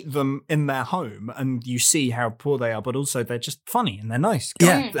meet them in their home and you see how poor they are, but also they're just funny and they're nice.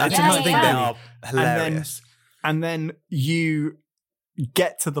 Yeah, I think they are hilarious. And then you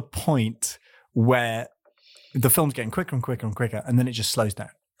get to the point where the film's getting quicker and quicker and quicker, and then it just slows down.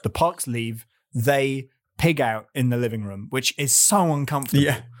 The Parks leave, they pig out in the living room, which is so uncomfortable.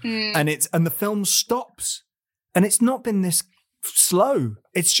 Yeah. And the film stops. And it's not been this slow.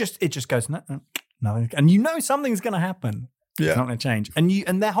 It just goes, no. And you know something's gonna happen. Yeah. It's not gonna change.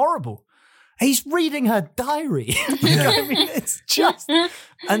 And they're horrible. He's reading her diary. I mean, it's just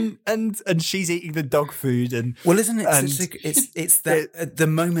and she's eating the dog food and isn't it? It's that the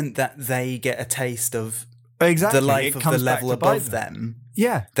moment that they get a taste of the life of the level above them.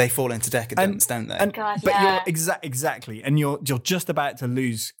 Yeah, they fall into decadence, don't they? You're exactly, and you're just about to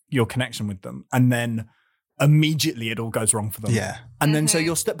lose your connection with them, and then immediately it all goes wrong for them. Yeah, and then so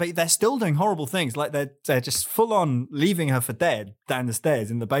but they're still doing horrible things, like they're just full on leaving her for dead down the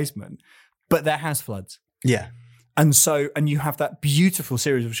stairs in the basement. But their house floods. Yeah. And you have that beautiful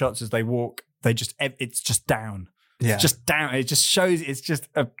series of shots as they walk. It's just down. Yeah. It's just down. It just shows, it's just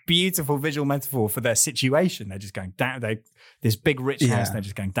a beautiful visual metaphor for their situation. They're just going down. This big rich house, they're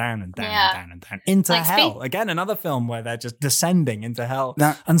just going down and down and down and down into hell. Again, another film where they're just descending into hell.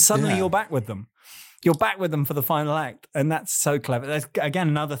 And suddenly you're back with them. You're back with them for the final act. And that's so clever. There's, again,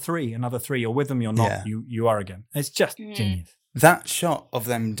 another three. You're with them, you're not. Yeah. You are again. It's just genius. That shot of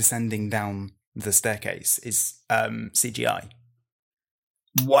them descending down the staircase is CGI.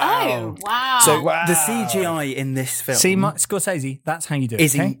 Wow. Oh, wow. So the CGI in this film... See, Scorsese, that's how you do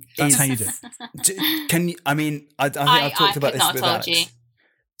it, okay? That's how you do it. Can you... I mean, I think I've talked about this with Alex. You.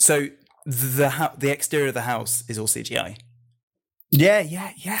 So the exterior of the house is all CGI. Yeah.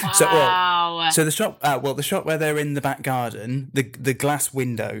 Wow. So the shot, the shot where they're in the back garden, the glass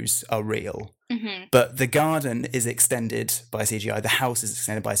windows are real, but the garden is extended by CGI. The house is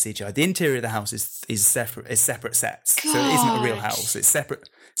extended by CGI. The interior of the house is separate sets, so it isn't a real house. It's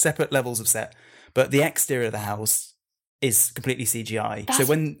separate levels of set, but the exterior of the house is completely CGI.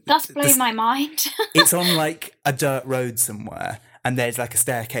 That's blown my mind. It's on like a dirt road somewhere, and there's like a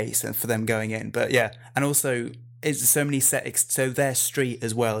staircase for them going in. But yeah, and also. It's so many so their street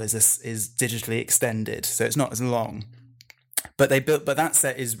as well is digitally extended, so it's not as long. But that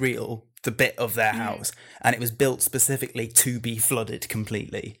set is real, the bit of their house, and it was built specifically to be flooded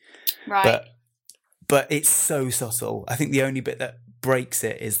completely. Right. But it's so subtle. I think the only bit that breaks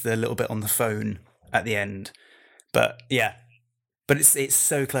it is the little bit on the phone at the end. But yeah, it's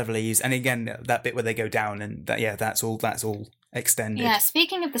so cleverly used. And again, that bit where they go down and that's all extended. Yeah,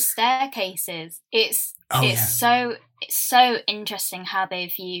 speaking of the staircases, it's so interesting how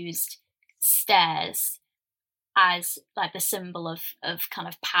they've used stairs as like the symbol of kind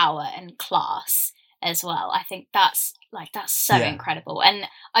of power and class as well. I think that's so incredible. And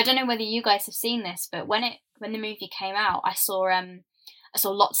I don't know whether you guys have seen this, but when the movie came out, I saw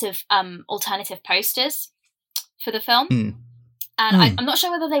lots of alternative posters for the film. And I'm not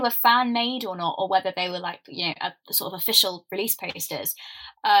sure whether they were fan made or not, or whether they were like, a sort of official release posters.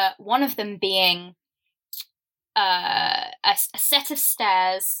 One of them being a set of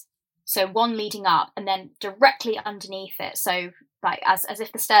stairs, so one leading up, and then directly underneath it. So like as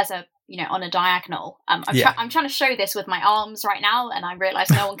if the stairs are on a diagonal. I'm trying to show this with my arms right now, and I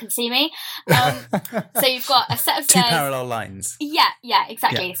realise no one can see me. So you've got a set of stairs, 2 parallel lines. Yeah,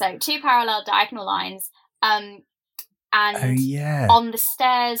 exactly. Yeah. So 2 parallel diagonal lines. And on the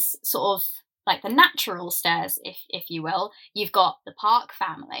stairs, sort of like the natural stairs, if you will, you've got the Park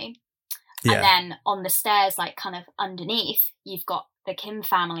family. Yeah. And then on the stairs, like kind of underneath, you've got the Kim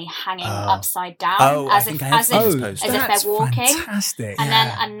family hanging upside down as if they're walking. Fantastic. And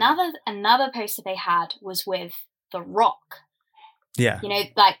then another poster they had was with The Rock. Yeah.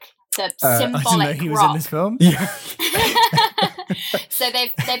 Like the symbolic I didn't know he was rock. in this film. Yeah. So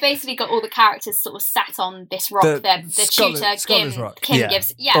they basically got all the characters sort of sat on this rock. The tutor Kim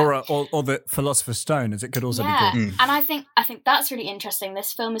gives, or the Philosopher's Stone, as it could also be called. And I think that's really interesting.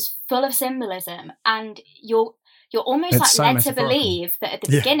 This film is full of symbolism, and you're almost led to believe that at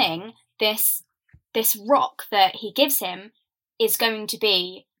the beginning, this rock that he gives him is going to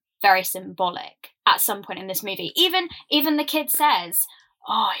be very symbolic at some point in this movie. Even the kid says,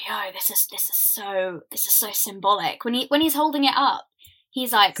 "Oh, yo, this is so symbolic." When he's holding it up,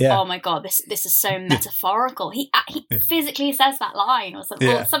 he's like, "Oh my god, this is so metaphorical." He physically says that line or something,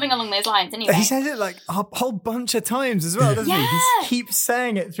 or something along those lines. Anyway, he says it like a whole bunch of times as well, doesn't he? He keeps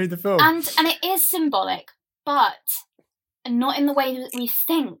saying it through the film, and it is symbolic, but not in the way that we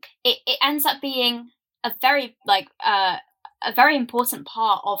think. It ends up being a very a very important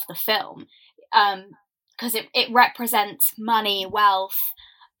part of the film, because it represents money, wealth,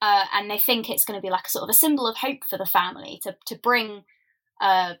 and they think it's going to be like a sort of a symbol of hope for the family to bring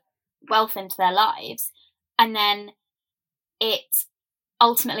wealth into their lives. And then it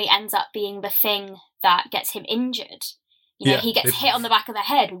ultimately ends up being the thing that gets him injured. He gets hit on the back of the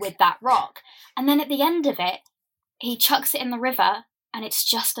head with that rock. And then at the end of it, he chucks it in the river and it's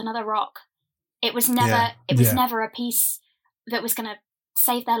just another rock. It was never a piece that was going to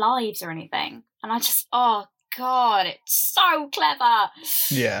save their lives or anything. And I just, oh God, it's so clever.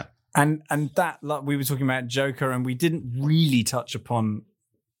 Yeah. And that, like, we were talking about Joker, and we didn't really touch upon,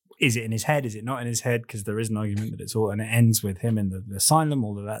 is it in his head? Is it not in his head? Because there is an argument that it's all, and it ends with him in the asylum,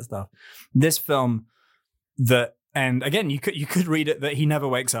 all of that stuff. This film, and again, you could read it that he never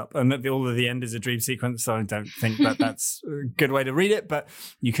wakes up and that all of the end is a dream sequence. So I don't think that that's a good way to read it, but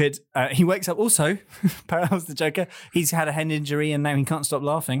you could. He wakes up also, parallels the Joker. He's had a head injury and now he can't stop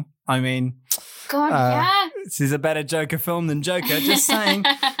laughing. I mean, God, this is a better Joker film than Joker. Just saying.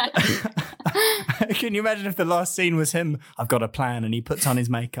 Can you imagine if the last scene was him? I've got a plan, and he puts on his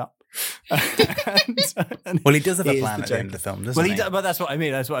makeup. Well, he does have a plan at the end of the film, doesn't he? But that's what I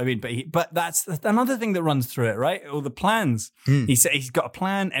mean. But that's another thing that runs through it, right? All the plans. He's got a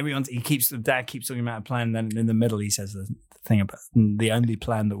plan. The dad keeps talking about a plan. And then in the middle, he says the thing about the only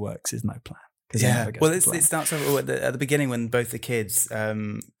plan that works is no plan. Yeah. Well, it starts off at the beginning when both the kids,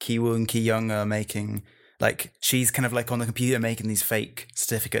 Ki-woo and Ki-young, are making. Like, she's kind of like on the computer making these fake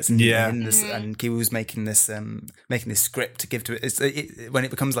certificates, and and Ki-woo's making this script to give to it. When it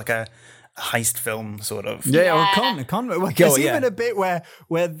becomes like a heist film, sort of. Yeah. Or con. There's even a bit where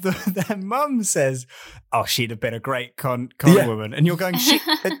their mum says, "Oh, she'd have been a great con woman," and you're going, "She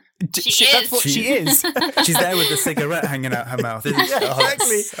that's what she is." She's there with the cigarette hanging out her mouth.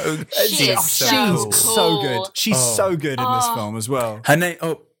 Exactly. She's so good. She's so good in this film as well. Her name,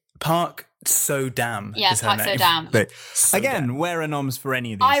 Park So-dam. Yeah, Park So-dam. Again, where are noms for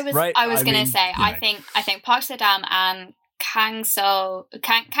any of these? I was going to say, I think Park So-dam and Kang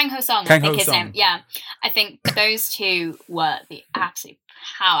Ho-song, I think his name. Yeah, I think those two were the absolute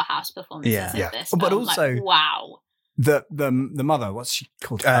powerhouse performances of this film. But also, wow. The mother, what's she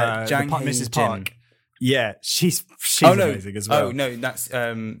called? Mrs. Park. Yeah, she's amazing as well. Oh no, that's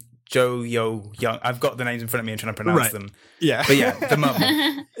Jo Yo Young. I've got the names in front of me and trying to pronounce them. Yeah, but yeah, the mum.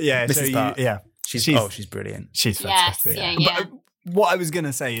 Yeah, Mrs. Park. She's brilliant. She's fantastic. Yes, yeah. But what I was going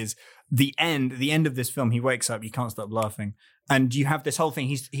to say is the end of this film. He wakes up. You can't stop laughing, and you have this whole thing.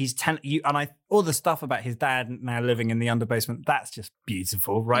 He's telling you, and all the stuff about his dad now living in the underbasement. That's just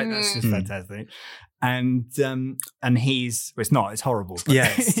beautiful, right? That's just fantastic. And it's not. It's horrible. But,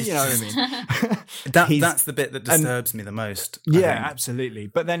 yes, you know what I mean. That's the bit that disturbs me the most. Yeah, absolutely.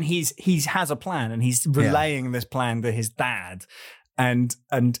 But then he has a plan, and he's relaying this plan to his dad. And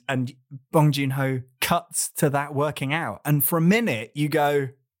Bong Joon-ho cuts to that working out, and for a minute you go,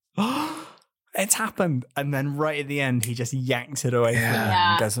 "Oh, it's happened!" And then right at the end, he just yanks it away from him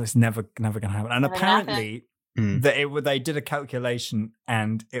and goes, "It's never going to happen." And apparently, they did a calculation,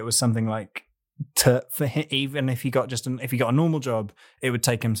 and it was something like for him, even if he got a normal job, it would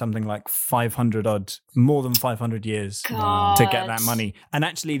take him something like more than 500 years to get that money. And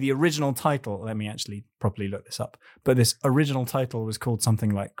actually, the original title, let me actually properly look this up, but this original title was called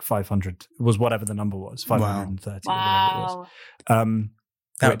something like 500, was whatever the number was, 530 or whatever it was.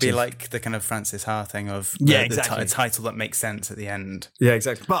 That would be like the kind of Francis Ha thing of the title that makes sense at the end. Yeah,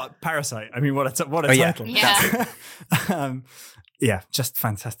 exactly. But Parasite, I mean, what a title. Yeah. Just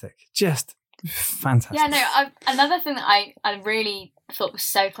fantastic. Just fantastic. Yeah, no, another thing that I really thought was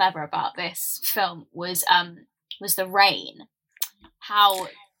so clever about this film was the rain. How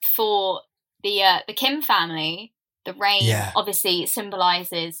for the Kim family, the rain obviously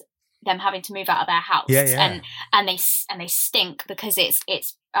symbolizes them having to move out of their house, and they stink because it's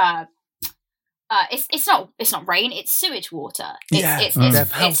not rain, it's sewage water. Their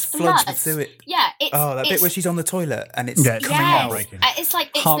house floods with sewage. Yeah, that bit where she's on the toilet and it's coming out. It's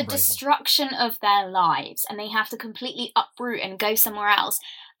like it's the destruction of their lives, and they have to completely uproot and go somewhere else.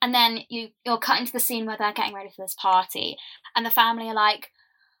 And then you're cut into the scene where they're getting ready for this party, and the family are like,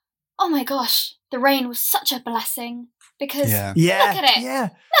 oh my gosh, the rain was such a blessing. Because look at it. Yeah.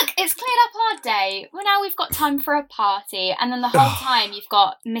 Look, it's cleared up our day. Well, now we've got time for a party. And then the whole time you've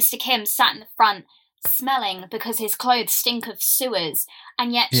got Mr. Kim sat in the front smelling because his clothes stink of sewers.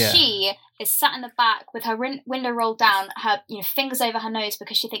 And yet she is sat in the back with her window rolled down, her fingers over her nose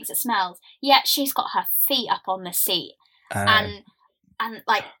because she thinks it smells. Yet she's got her feet up on the seat. And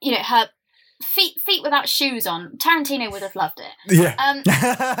like, her feet without shoes on. Tarantino would have loved it. Yeah.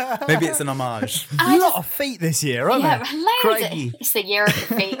 Maybe it's an homage. A lot of feet this year, aren't there? Crazy. It's the year of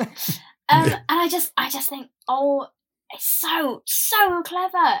the feet. And I just think, it's so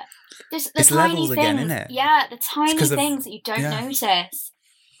clever. The it's tiny levels things, again, isn't it? Yeah, the tiny things that you don't notice.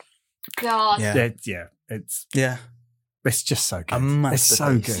 God. Yeah. It's just so good. It's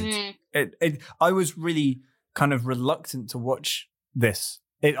so good. I was really kind of reluctant to watch this.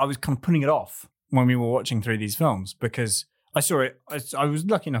 I was kind of putting it off when we were watching through these films because I saw it. I was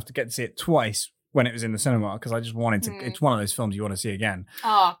lucky enough to get to see it twice when it was in the cinema because I just wanted to. It's one of those films you want to see again.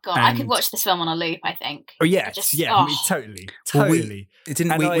 Oh God, I could watch this film on a loop. I think. Oh yes, totally. Well,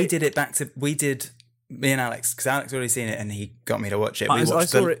 we did it back to. We did me and Alex because Alex had already seen it and he got me to watch it. I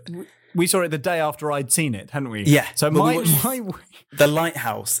saw it. We saw it the day after I'd seen it, hadn't we? Yeah. So The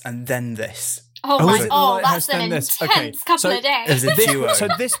Lighthouse and then this. That's an intense couple of days.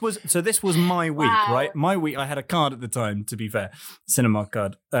 This was my week, right? My week, I had a card at the time, to be fair, cinema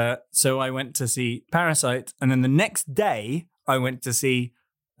card. So I went to see Parasite, and then the next day, I went to see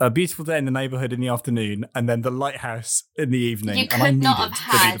A Beautiful Day in the Neighborhood in the afternoon, and then The Lighthouse in the evening. You could not have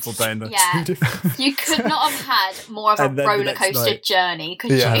had The Beautiful Day in the You could not have had more of a roller coaster journey,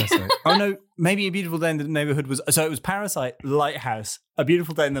 could you? Oh no, maybe A Beautiful Day in the Neighborhood was so it was Parasite, Lighthouse, A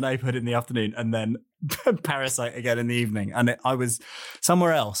Beautiful Day in the Neighborhood in the afternoon, and then Parasite again in the evening. And I was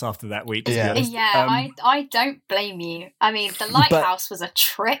somewhere else after that week. I don't blame you. I mean, The Lighthouse was a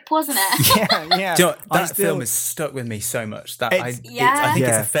trip, wasn't it? Yeah. Do you know, that film has stuck with me so much that I think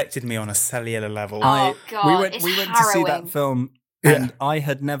it's affected me on a cellular level. Oh God, we went to see that film, and I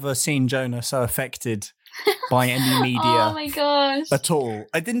had never seen Jonah so affected by any media. Oh my gosh! At all,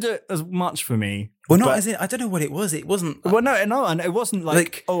 it didn't do it as much for me. Well, not as in, I don't know what it was. It wasn't. Well, no, and it wasn't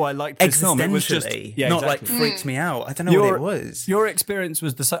like I liked this film. It was just not like freaked me out. I don't know what it was. Your experience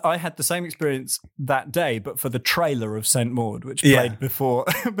was I had the same experience that day, but for the trailer of Saint Maud, which played before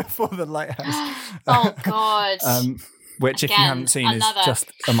The Lighthouse. Oh God! Which, again, if you haven't seen, is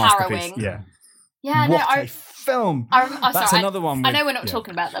just a masterpiece. Yeah, a film. That's another one. I know we're not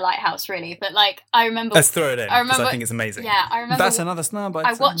talking about The Lighthouse really, but like I remember. Let's throw it in because I think it's amazing. Yeah, I remember. That's another snub.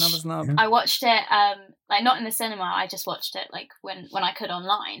 I watched it like not in the cinema. I just watched it like when I could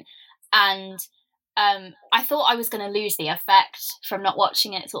online, and I thought I was going to lose the effect from not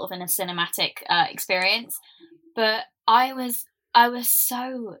watching it sort of in a cinematic experience, but I was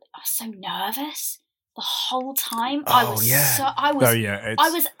so nervous the whole time. I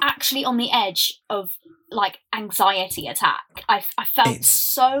was actually on the edge of like anxiety attack. I felt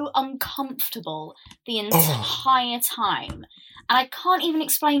so uncomfortable the entire time, and I can't even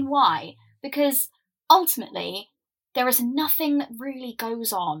explain why, because ultimately there is nothing that really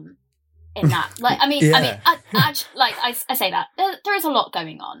goes on in that. Like, I say that there is a lot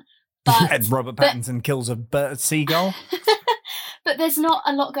going on, but and Robert Pattinson kills a seagull. But there's not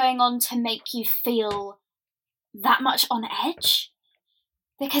a lot going on to make you feel that much on edge.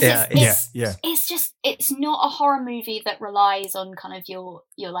 Because it's not a horror movie that relies on kind of your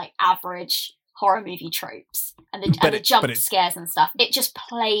like average horror movie tropes and the jump scares and stuff. It just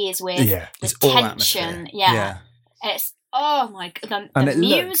plays with the tension. It's my god, the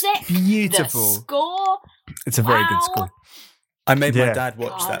music, beautiful, the score. It's a very good score. I made my dad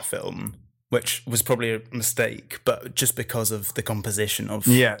watch that film, which was probably a mistake, but just because of the composition of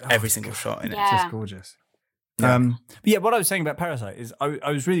every single shot in it. It's just gorgeous. What I was saying about Parasite is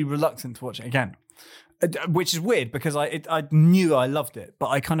I was really reluctant to watch it again, which is weird because I knew I loved it, but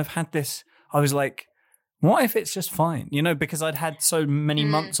I kind of had this, I was like, what if it's just fine? Because I'd had so many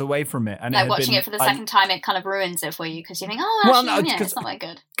months away from it. And like watching it for the second time, it kind of ruins it for you because you think, it's not that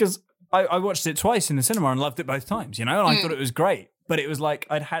good. Because I watched it twice in the cinema and loved it both times, and I thought it was great. But it was like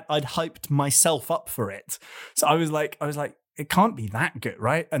I'd hyped myself up for it. So I was like, it can't be that good,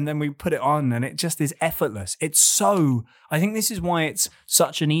 right? And then we put it on and it just is effortless. I think this is why it's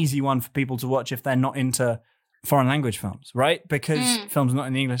such an easy one for people to watch if they're not into foreign language films, right? Because films not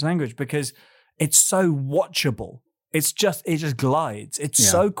in the English language, because it's so watchable. It just glides. It's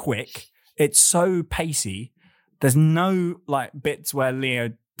so quick. It's so pacey. There's no like bits where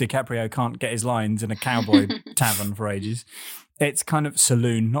Leo DiCaprio can't get his lines in a cowboy tavern for ages. It's kind of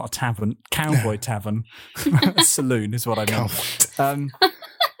saloon, not a tavern, cowboy tavern. Saloon is what I mean.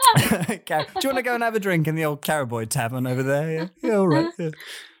 Do you want to go and have a drink in the old Caraboy Tavern over there? Yeah, all right. Yeah.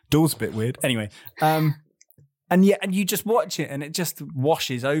 Door's a bit weird. Anyway, and you just watch it and it just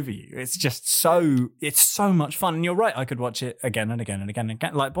washes over you. It's so much fun. And you're right, I could watch it again and again and again and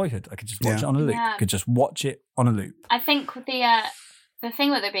again. Like Boyhood, I could just watch it on a loop. I could just watch it on a loop. I think with the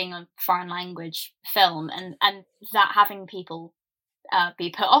thing with it being a foreign language film and that having people be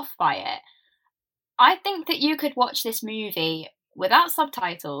put off by it, I think that you could watch this movie without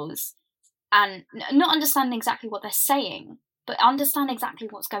subtitles and not understanding exactly what they're saying, but understand exactly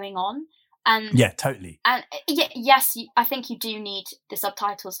what's going on. And yeah, totally. And yes, I think you do need the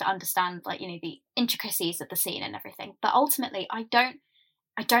subtitles to understand, like, the intricacies of the scene and everything. But ultimately, I don't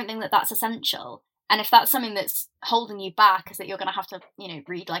think that that's essential. And if that's something that's holding you back, is that you're going to have to,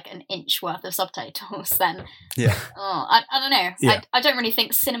 read like an inch worth of subtitles, then I don't know. Yeah. I don't really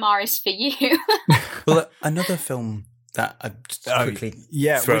think cinema is for you. Well, another film that I quickly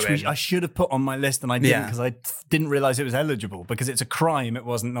I should have put on my list and I didn't because I didn't realise it was eligible because it's a crime it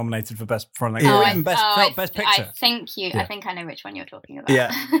wasn't nominated for Best Foreign Language or even Best Picture. I think I know which one you're talking about.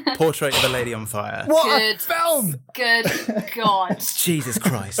 Yeah, Portrait of a Lady on Fire. What a film! Good God. Jesus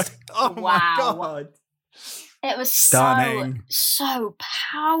Christ. Oh wow. My God. It was stunning. So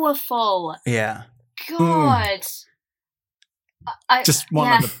powerful. Yeah. God. Just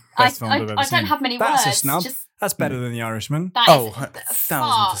one of the best films I've ever seen. I don't have many words. That's a snub. That's better than The Irishman.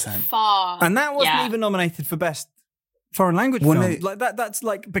 1,000%. Far. And that wasn't even nominated for Best Foreign Language film. Like that's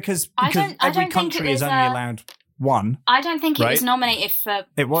like because every country is only allowed one. I don't think it was nominated for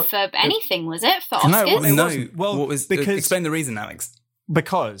anything, was it? For Oscars? No, it wasn't. Well, what was because explain the reason, Alex.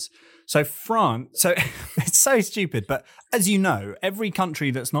 Because France, it's so stupid, but as you know, every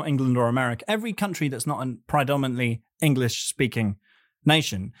country that's not England or America, every country that's not a predominantly English-speaking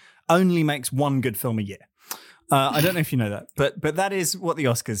nation only makes one good film a year. I don't know if you know that, but that is what the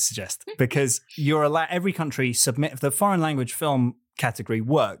Oscars suggest, because you're allowed, every country the foreign language film category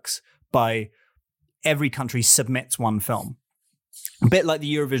works by every country submits one film. A bit like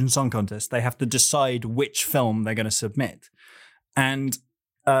the Eurovision Song Contest, they have to decide which film they're going to submit. And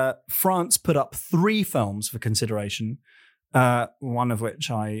France put up 3 films for consideration, one of which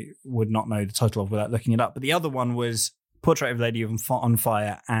I would not know the title of without looking it up. But the other one was Portrait of a Lady on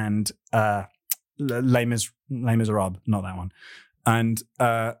Fire and Les Miserables, not that one. And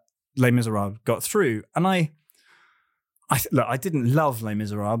Les Miserables got through. And I didn't love Les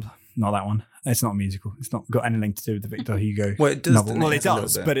Miserables, not that one. It's not a musical. It's not got anything to do with the Victor Hugo novel. Well, it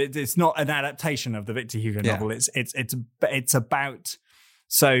does, but it's not an adaptation of the Victor Hugo novel. It's about...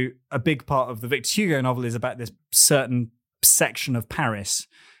 So a big part of the Victor Hugo novel is about this certain section of Paris,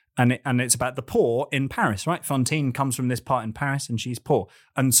 and it's about the poor in Paris, right? Fantine comes from this part in Paris, and she's poor,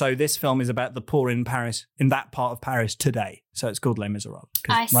 and so this film is about the poor in Paris, in that part of Paris today. So it's called Les Miserables.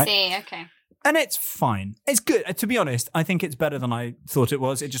 I see. Okay. And it's fine. It's good. To be honest, I think it's better than I thought it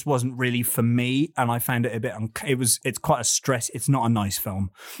was. It just wasn't really for me, and I found it a bit. It's quite a stress. It's not a nice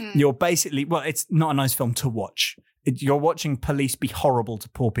film. You're basically it's not a nice film to watch. You're watching police be horrible to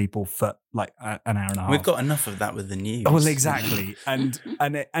poor people for like an hour and a half. We've got enough of that with the news. Well, exactly, and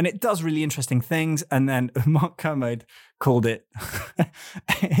it does really interesting things. And then Mark Kermode called it.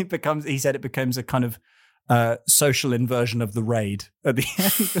 He said it becomes a kind of social inversion of The Raid at the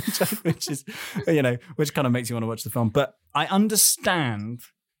end, which is which kind of makes you want to watch the film. But I understand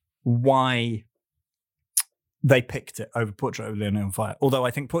why they picked it over Portrait of a Lady on Fire. Although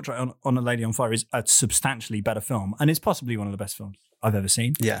I think Portrait on a Lady on Fire is a substantially better film, and it's possibly one of the best films I've ever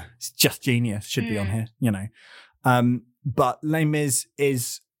seen. Yeah. It's just genius, should be on here, But Les Mis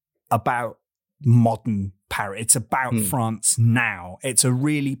is about modern Paris. It's about France now. It's a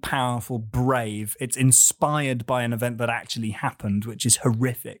really powerful, brave, it's inspired by an event that actually happened, which is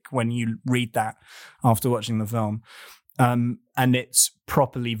horrific when you read that after watching the film. And it's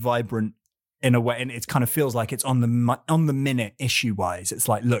properly vibrant in a way, and it kind of feels like it's on the minute issue wise. It's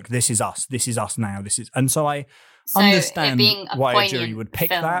like, look, this is us now. And so I understand why a jury would pick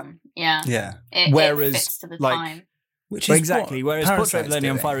film. That. Yeah. Whereas, it fits to the time. Which is exactly. Whereas Portrait of a Lady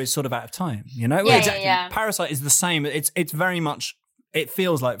on Fire is sort of out of time. Exactly. Yeah. Parasite is the same. It's very much. It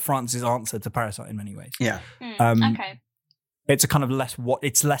feels like France's answer to Parasite in many ways. Yeah. Okay. It's a kind of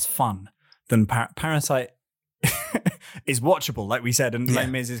it's less fun than Parasite. Is watchable, like we said, and Les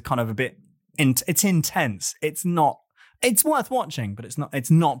Mis is kind of a bit. It's intense. It's worth watching, but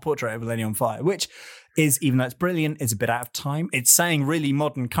it's not Portrait of a Lady on Fire, which is, even though it's brilliant, is a bit out of time. It's saying really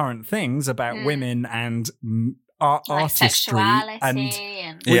modern, current things about women and artistry and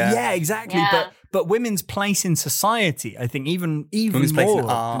exactly. Yeah. But women's place in society, I think, even women's more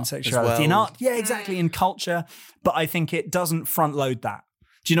than sexuality in art. Yeah, exactly, in culture. But I think it doesn't front load that.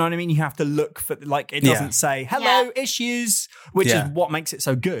 Do you know what I mean? You have to look for, like, it doesn't say, hello, issues, which is what makes it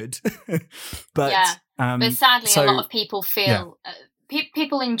so good. But sadly, a lot of people feel...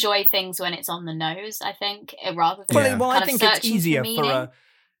 people enjoy things when it's on the nose, I think, rather than well, I think it's easier for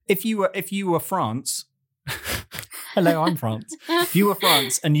if you were France. Hello, I'm France. If you were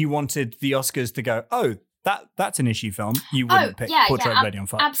France and you wanted the Oscars to go, oh, that's an issue film, you wouldn't pick Portrait of a Lady on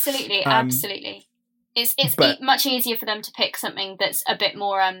Fire. Absolutely, absolutely. It's much easier for them to pick something that's a bit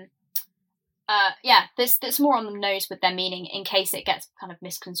more that's more on the nose with their meaning in case it gets kind of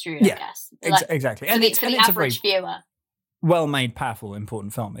misconstrued, I guess. Exactly. And it's for the average viewer. Well-made, powerful,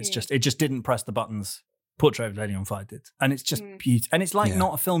 important film. It's just, it just didn't press the buttons Portrait of a Lady on Fire did. And it's just beautiful. And it's like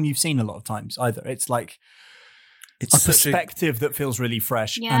not a film you've seen a lot of times either. It's like it's a perspective that feels really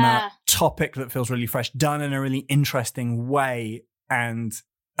fresh and a topic that feels really fresh, done in a really interesting way. And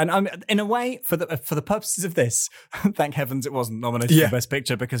in a way, for the purposes of this, thank heavens it wasn't nominated for Best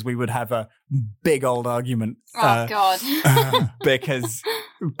Picture, because we would have a big old argument. Oh God! Because,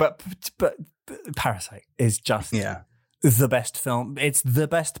 but Parasite is just the best film. It's the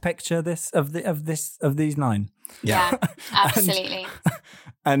best picture of these 9. Yeah, absolutely.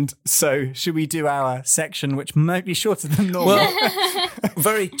 And so, should we do our section, which might be shorter than normal?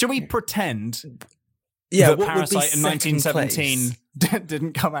 Well, should we pretend? Yeah, that Parasite in 1917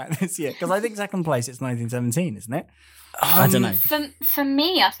 didn't come out this year? Because I think second place it's 1917, isn't it? I don't know. For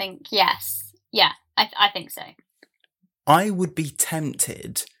me, I think yes. Yeah, I think so. I would be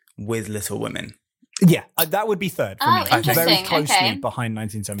tempted with Little Women. Yeah, that would be third for me. Interesting. Very closely behind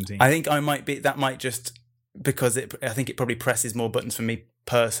 1917. I think I might be. That might just because I think it probably presses more buttons for me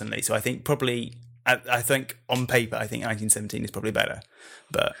personally. So I think probably. I think on paper, I think 1917 is probably better.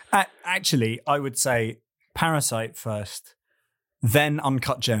 But actually, I would say Parasite first, then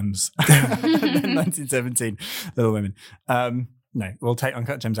Uncut Gems, then 1917, Little Women. No, we'll take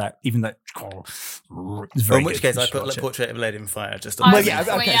Uncut Gems out, even though it's very in which case I put Portrait of a Lady on Fire. Just on Portrait of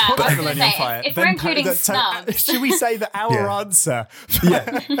a Lady on Fire. If we're including snubs, should we say that our answer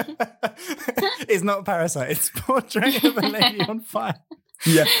is not Parasite? It's Portrait of a Lady on Fire.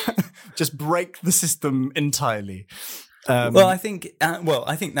 Yeah, just break the system entirely. I think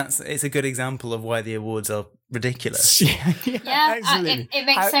it's a good example of why the awards are ridiculous. It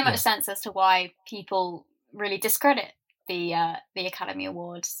makes so much sense as to why people really discredit the Academy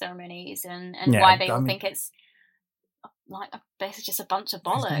Awards ceremonies and why they all think it's like basically just a bunch of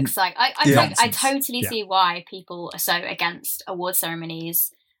bollocks. Like I totally see why people are so against award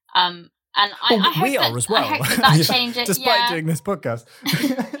ceremonies. And I hope we are as well. I hope that changes. Despite doing this podcast,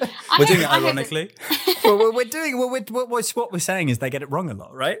 we're doing it ironically. What we're saying is they get it wrong a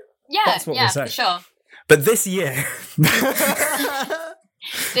lot, right? Yeah, that's what we're saying. For sure. But this year, is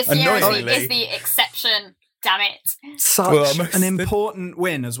the exception. Damn it! Such an important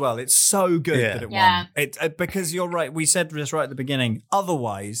win as well. It's so good that it won. It because you're right. We said this right at the beginning.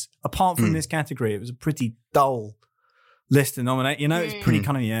 Otherwise, apart from this category, it was a pretty dull list to nominate. You know, it's pretty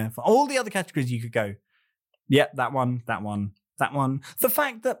kind of for all the other categories you could go. Yep, that one. The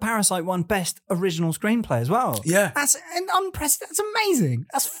fact that Parasite won Best Original Screenplay as well. Yeah, that's unprecedented. That's amazing.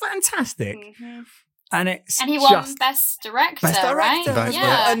 That's fantastic. Mm-hmm. And he won Best Director, right?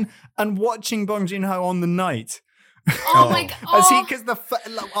 Yeah. And watching Bong Joon-ho on the night. Oh my god! Because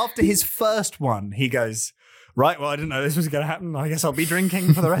after his first one, he goes, right, well, I didn't know this was going to happen. I guess I'll be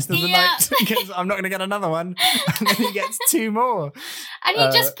drinking for the rest of the night because I'm not going to get another one. And then he gets 2 more. And he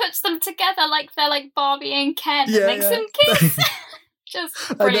just puts them together like they're like Barbie and Ken and makes them kiss.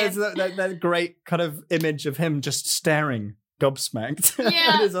 Just brilliant. And there's that great kind of image of him just staring gobsmacked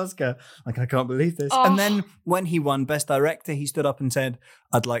at his Oscar. Like, I can't believe this. And then when he won Best Director, he stood up and said,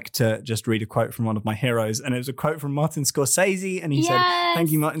 I'd like to just read a quote from one of my heroes. And it was a quote from Martin Scorsese. And he said,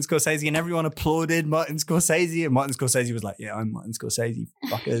 thank you, Martin Scorsese. And everyone applauded Martin Scorsese. And Martin Scorsese was like, yeah, I'm Martin Scorsese,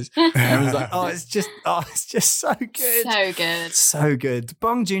 fuckers. And I was like, it's just so good. So good.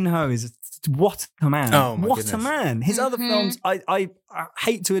 Bong Joon-ho is what a man. Oh my goodness. A man. His other films, I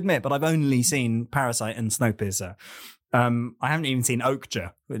hate to admit, but I've only seen Parasite and Snowpiercer. I haven't even seen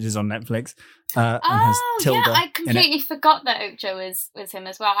Okja, which is on Netflix. And has Tilda I completely forgot that Okja was him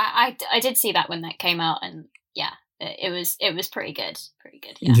as well. I did see that when that came out, and it was pretty good.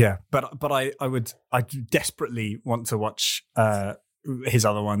 Yeah, but I desperately want to watch his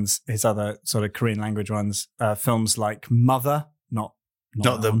other ones, his other sort of Korean language ones, films like Mother, not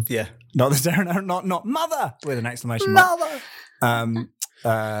Mother with an exclamation mark. Mother.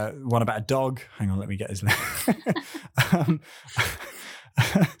 One about a dog. Hang on, let me get his name.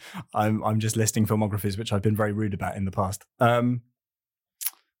 I'm just listing filmographies which I've been very rude about in the past. Oh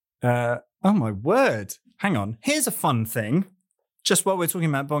my word! Hang on. Here's a fun thing. just while we're talking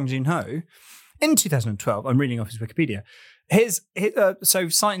about Bong Joon-ho, in 2012, I'm reading off his Wikipedia. So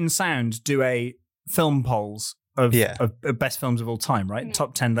Sight and Sound do a film polls of best films of all time, right? Mm.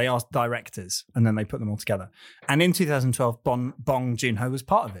 Top 10, they ask directors and then they put them all together. And in 2012, Bong Joon-ho was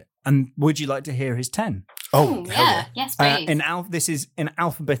part of it. And would you like to hear his 10? Oh, yeah. Yes, please. This is in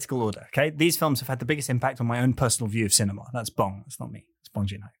alphabetical order, okay? These films have had the biggest impact on my own personal view of cinema. That's Bong. That's not me. It's Bong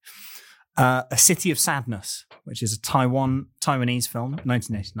Joon-ho. A City of Sadness, which is a Taiwanese film,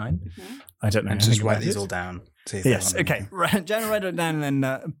 1989. Mm-hmm. I don't know. Just write these all down. Yes. Okay. Jan, write it down and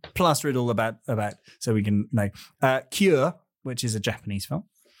then plaster it all about so we can know. Cure, which is a Japanese film.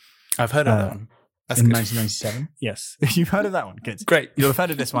 I've heard of that one. That's in 1997. Yes. You've heard of that one. Good. Great. You'll have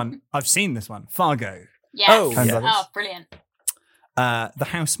heard of this one. I've seen this one. Fargo. Yes. Oh, brilliant. The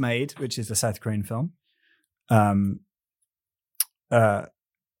Housemaid, which is a South Korean film.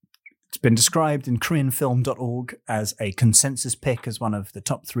 It's been described in KoreanFilm.org as a consensus pick as one of the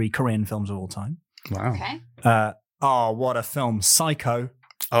top 3 Korean films of all time. Wow. Okay. What a film. Psycho.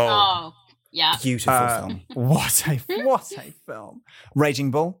 Oh yeah. Beautiful film. What a film.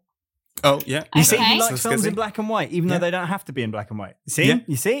 Raging Bull. Oh, yeah. You see, he likes films in black and white, even though they don't have to be in black and white. See? Yeah.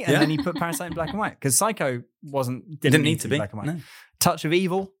 You see? And then he put Parasite in black and white. Because Psycho didn't need to be black and white. No. Touch of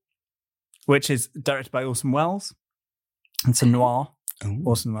Evil, which is directed by Orson Welles. It's a noir. Ooh.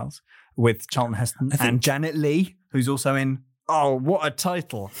 Orson Welles. With Charlton Heston and Janet Leigh, who's also in, what a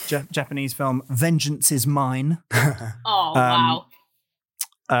title, Japanese film, Vengeance is Mine. Wow.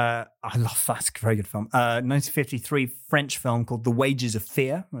 I love that. It's a very good film. 1953 French film called The Wages of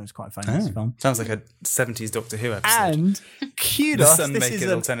Fear. It was quite a famous film. Sounds like a 70s Doctor Who episode. And kudos. The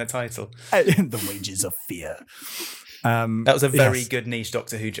Sunmaker's alternate title. The Wages of Fear. That was a very good niche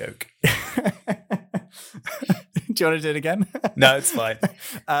Doctor Who joke. Do you want to do it again? No, it's fine.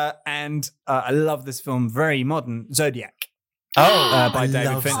 And I love this film, very modern, Zodiac. By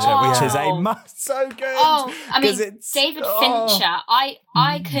David Fincher, which is so good. Oh, I mean, David Fincher.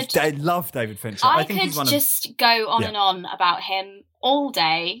 I love David Fincher. I think could just go on and on about him all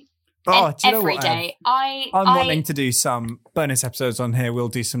day. Every day. I'm wanting to do some bonus episodes on here. We'll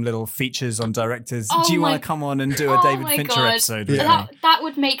do some little features on directors. Do you want to come on and do a David Fincher episode? Yeah. That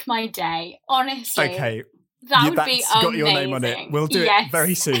would make my day, honestly. Okay. That would be amazing. Got your name on it. We'll do it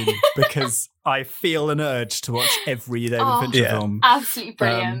very soon because I feel an urge to watch every David Fincher film. Absolutely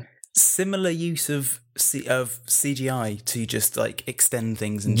brilliant. Similar use of CGI to just like extend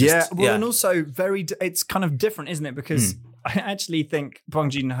things and and also it's kind of different, isn't it? Because I actually think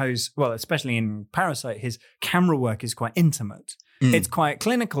Bong Joon-ho's, especially in Parasite, his camera work is quite intimate. It's quite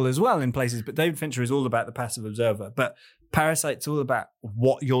clinical as well in places, but David Fincher is all about the passive observer. But Parasite's all about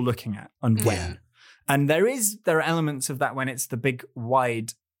what you're looking at and when. And there are elements of that when it's the big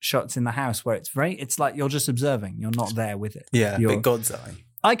wide shots in the house where it's like you're just observing. You're not there with it. Yeah, but God's eye.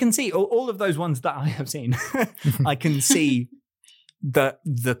 I can see all of those ones that I have seen. I can see the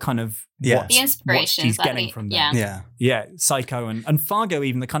kind of the inspiration she's getting from them. Yeah. Psycho and Fargo,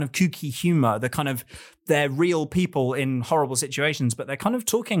 even the kind of kooky humor, the kind of they're real people in horrible situations, but they're kind of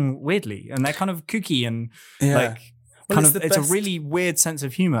talking weirdly and they're kind of kooky and like. It's a really weird sense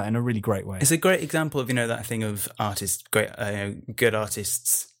of humor in a really great way. It's a great example of that thing of artists, good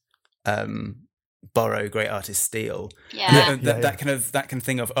artists borrow, great artists steal. Yeah, that kind of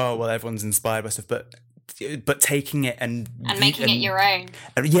thing of everyone's inspired by stuff, but taking it and making it your own.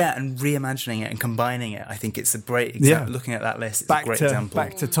 And reimagining it and combining it. I think it's a great example. Yeah. Looking at that list, it's a great example.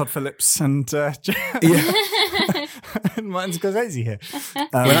 Back to Todd Phillips and and Martin Scorsese here.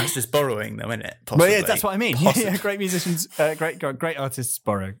 That's just borrowing, though, isn't it? Possibly. Well, yeah, that's what I mean. Yeah, great musicians, great artists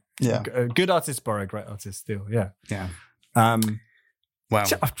borrow. Yeah, good artists borrow, great artists steal. Yeah, yeah. Wow.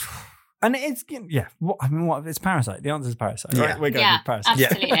 And it's what it's Parasite. The answer is Parasite. Right? We're going with Parasite.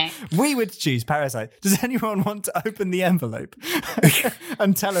 Absolutely. We would choose Parasite. Does anyone want to open the envelope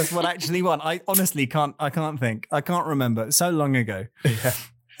and tell us what actually won? I honestly can't. I can't think. I can't remember. It's so long ago.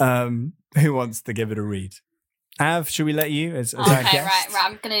 Yeah. Who wants to give it a read? Av, should we let you? As okay, right.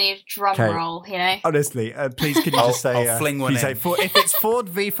 I'm going to need a drum roll, Honestly, please could you just say... I'll fling one in. Say, if it's Ford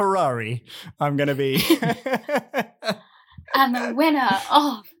v Ferrari, I'm going to be... And the winner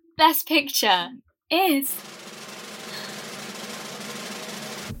of Best Picture is...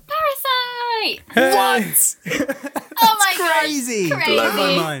 Parasite! What? Oh my god! Crazy! Blow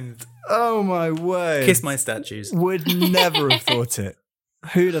my mind. Oh my word. Kiss my statues. Would never have thought it.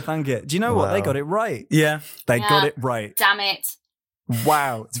 Who'd have thunk it? Do you know what? They got it right. Yeah. They got it right. Damn it.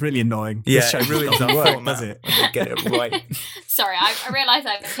 Wow. It's really annoying. Yeah, this show really doesn't work, does it? They get it right. Sorry, I realised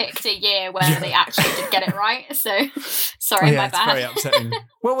I picked a year where they actually did get it right. So Sorry, my bad. It's very upsetting.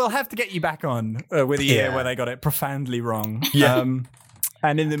 Well, we'll have to get you back on with a year where they got it profoundly wrong. Yeah.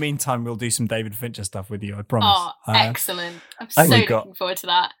 And in the meantime, we'll do some David Fincher stuff with you, I promise. Oh, excellent. I'm so looking forward to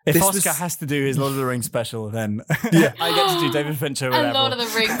that. If Oscar has to do his Lord of the Rings special, then I get to do David Fincher with a Lord of the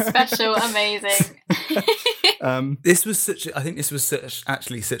Rings special. Amazing. This was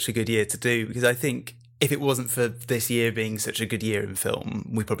actually such a good year to do, because I think if it wasn't for this year being such a good year in film,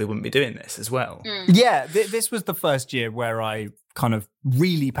 we probably wouldn't be doing this as well. Yeah, this was the first year where I kind of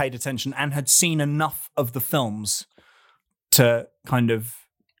really paid attention and had seen enough of the films to kind of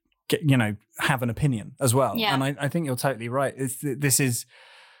have an opinion as well. Yeah. And I think you're totally right.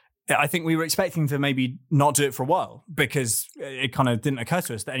 I think we were expecting to maybe not do it for a while because it kind of didn't occur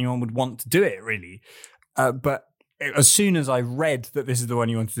to us that anyone would want to do it really. But as soon as I read that this is the one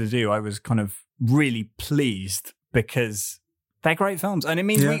you wanted to do, I was kind of really pleased because they're great films. And it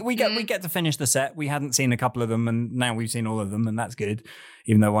means we get to finish the set. We hadn't seen a couple of them and now we've seen all of them and that's good,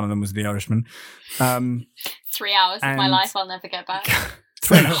 even though one of them was The Irishman. 3 hours of my life I'll never get back.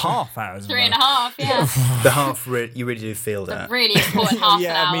 3.5 hours. 3.5, yeah. The half, you really do feel that. The really important half an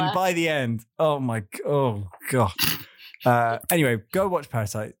hour. I mean, by the end, oh God. Anyway, go watch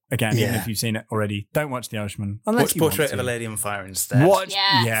Parasite again, even if you've seen it already. Don't watch The Irishman. Watch Portrait of a Lady on Fire instead. Watch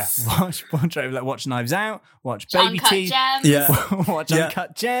Portrait of watch Knives Out. Watch Baby Teeth. Watch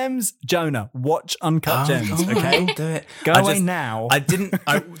Uncut Gems. Jonah, watch Uncut Gems. Okay, do it. Go away now.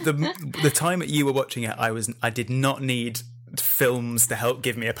 The time that you were watching it, I did not need films to help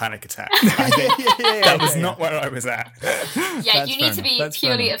give me a panic attack. That was not where I was at. Yeah, you need to be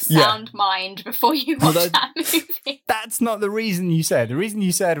purely of sound mind before you watch that movie. That's not the reason you said. The reason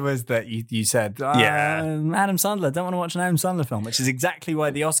you said was that you said, Adam Sandler, don't want to watch an Adam Sandler film, which is exactly why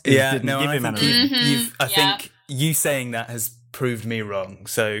the Oscars didn't give him Adam Sandler. I think you saying that has proved me wrong.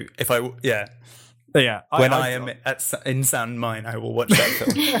 So if I am in sound mind, I will watch that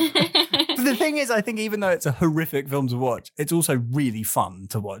film. But the thing is, I think even though it's a horrific film to watch, it's also really fun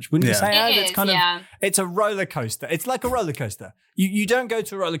to watch. Wouldn't you say? It's a roller coaster. It's like a roller coaster. You don't go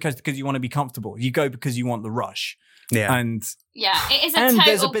to a roller coaster because you want to be comfortable. You go because you want the rush. Yeah, it is a total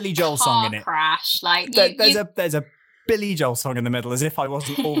there's a Billy Joel song in it. Crash. Like there's a Billy Joel song in the middle, as if I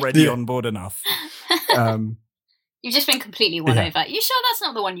wasn't already on board enough. You've just been completely won over. You sure that's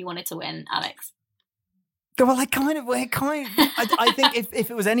not the one you wanted to win, Alex? Well, I think if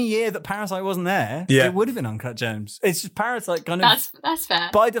it was any year that Parasite wasn't there, it would have been Uncut Gems. It's just Parasite that's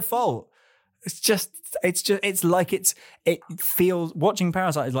fair. By default. It feels, watching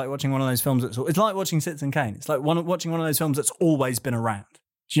Parasite is like watching one of those films it's like watching Citizen Kane. It's like watching one of those films that's always been around.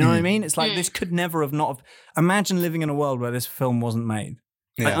 Do you know what I mean? It's like this could never have not. Imagine living in a world where this film wasn't made.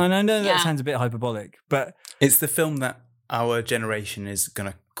 Yeah. I know that sounds a bit hyperbolic, but it's the film that our generation is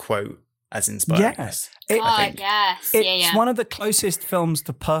going to quote as inspiring us. It's one of the closest films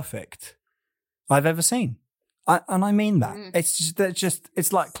to perfect I've ever seen, and I mean that.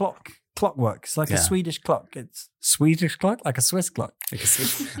 It's like clockwork. It's like a Swedish clock. It's Swedish clock, like a Swiss clock,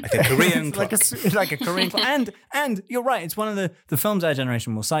 like a Korean clock, like a Korean clock. And you're right. It's one of the films our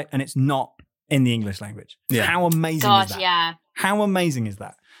generation will cite, and it's not in the English language. Yeah. How amazing is that? Yeah. How amazing is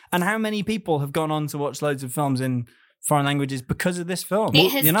that? And how many people have gone on to watch loads of films in foreign languages because of this film?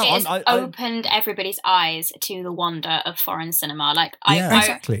 It has opened everybody's eyes to the wonder of foreign cinema.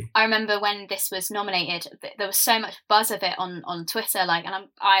 I remember when this was nominated, there was so much buzz of it on Twitter. And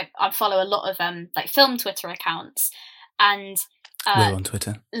I follow a lot of film Twitter accounts, and we're on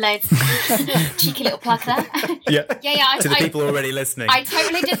Twitter. Loads. Cheeky little plug there. Yeah. To the people already listening. I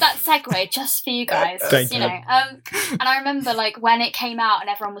totally did that segue just for you guys. Thank you. And I remember when it came out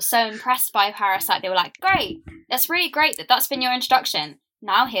and everyone was so impressed by Parasite, they were like, great, that's really great that's been your introduction.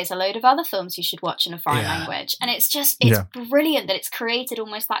 Now here's a load of other films you should watch in a foreign language. And it's brilliant that it's created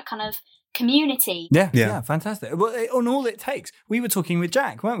almost that kind of community. Yeah, fantastic. Well, on all it takes. We were talking with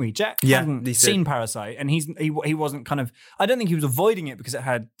Jack, weren't we? Jack hadn't seen Parasite, and he wasn't kind of. I don't think he was avoiding it because it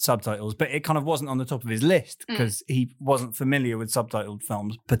had subtitles, but it kind of wasn't on the top of his list because he wasn't familiar with subtitled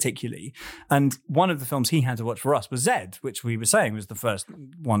films particularly. And one of the films he had to watch for us was Zed, which we were saying was the first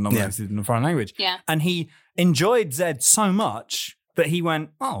one nominated in a foreign language. Yeah, and he enjoyed Zed so much that he went,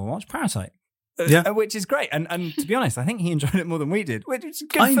 "Oh, watch Parasite." Which is great, and to be honest, I think he enjoyed it more than we did. Which is a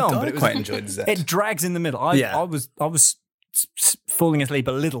good film, but quite enjoyed it. It drags in the middle. I was falling asleep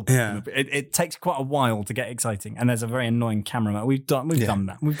a little bit. Yeah. It takes quite a while to get exciting, and there's a very annoying cameraman. We've done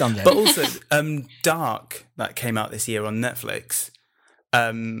that. We've done that. But also, Dark that came out this year on Netflix. I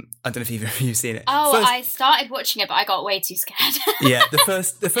don't know if either of you've seen it. I started watching it, but I got way too scared.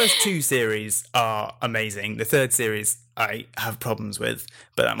 The first two series are amazing. The third series I have problems with,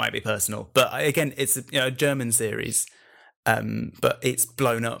 but that might be personal. But again, it's a German series, but it's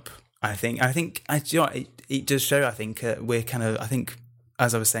blown up. I think it does show. I think we're kind of. I think,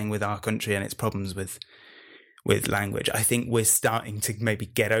 as I was saying, with our country and its problems with language, I think we're starting to maybe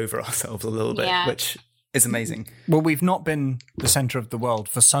get over ourselves a little bit, which is amazing. Well, we've not been the center of the world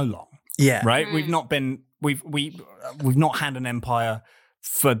for so long. Yeah. Right? We've not been we've not had an empire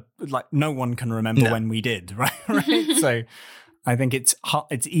for like no one can remember when we did, right? So I think it's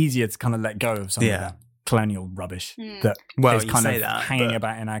easier to kind of let go of some of that colonial rubbish that is kind of hanging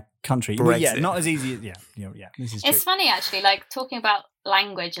about in our country. But not as easy as this is true. It's funny actually, like talking about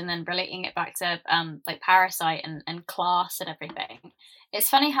language and then relating it back to like Parasite and class and everything. It's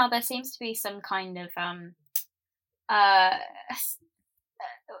funny how there seems to be some kind of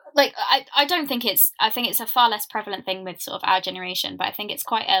like I don't think I think it's a far less prevalent thing with sort of our generation, but I think it's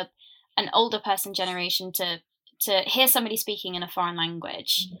quite an older person generation to hear somebody speaking in a foreign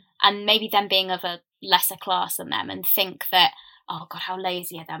language and maybe them being of a lesser class than them and think that, oh God, how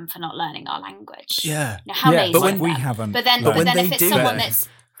lazy are them for not learning our language? Yeah. How lazy but when we them? haven't. But then if it's someone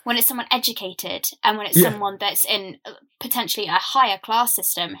when it's someone educated and when it's someone that's in potentially a higher class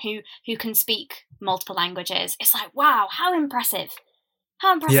system who can speak multiple languages, it's like, wow, how impressive.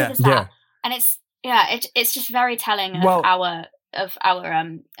 How impressive is that? Yeah. And it's just very telling of our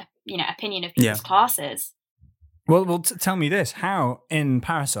opinion of people's classes. Well, tell me this: how in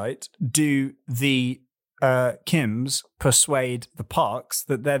Parasite do the Kims persuade the Parks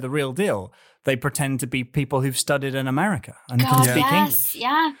that they're the real deal? They pretend to be people who've studied in America and can speak English.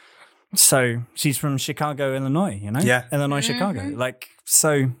 Yeah. So she's from Chicago, Illinois. Illinois, Chicago. Like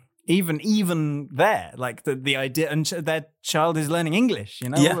so. Even there, like the idea, and their child is learning English,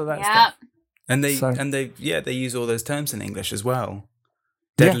 all of that stuff. And they use all those terms in English as well.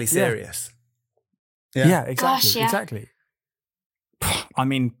 Deadly serious. Yeah, exactly, exactly. I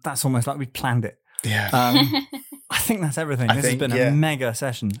mean, that's almost like we've planned it. Yeah. I think that's everything. This has been a mega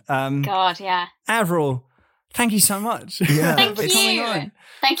session. God, yeah. Avril, thank you so much. Yeah. Thank you.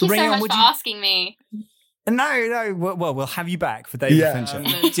 Thank you so much for asking me. No. Well, we'll have you back for David Fincher.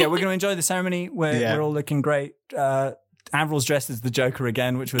 So, we're going to enjoy the ceremony. We're all looking great. Avril's dressed as the Joker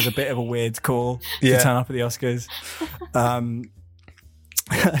again, which was a bit of a weird call to turn up at the Oscars.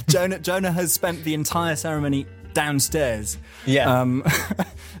 Jonah has spent the entire ceremony downstairs.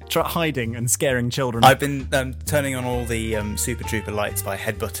 Hiding and scaring children. I've been turning on all the Super Trooper lights by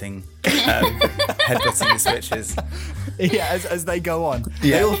headbutting the switches. As they go on.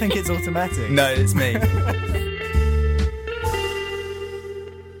 They all think it's automatic. No, it's me.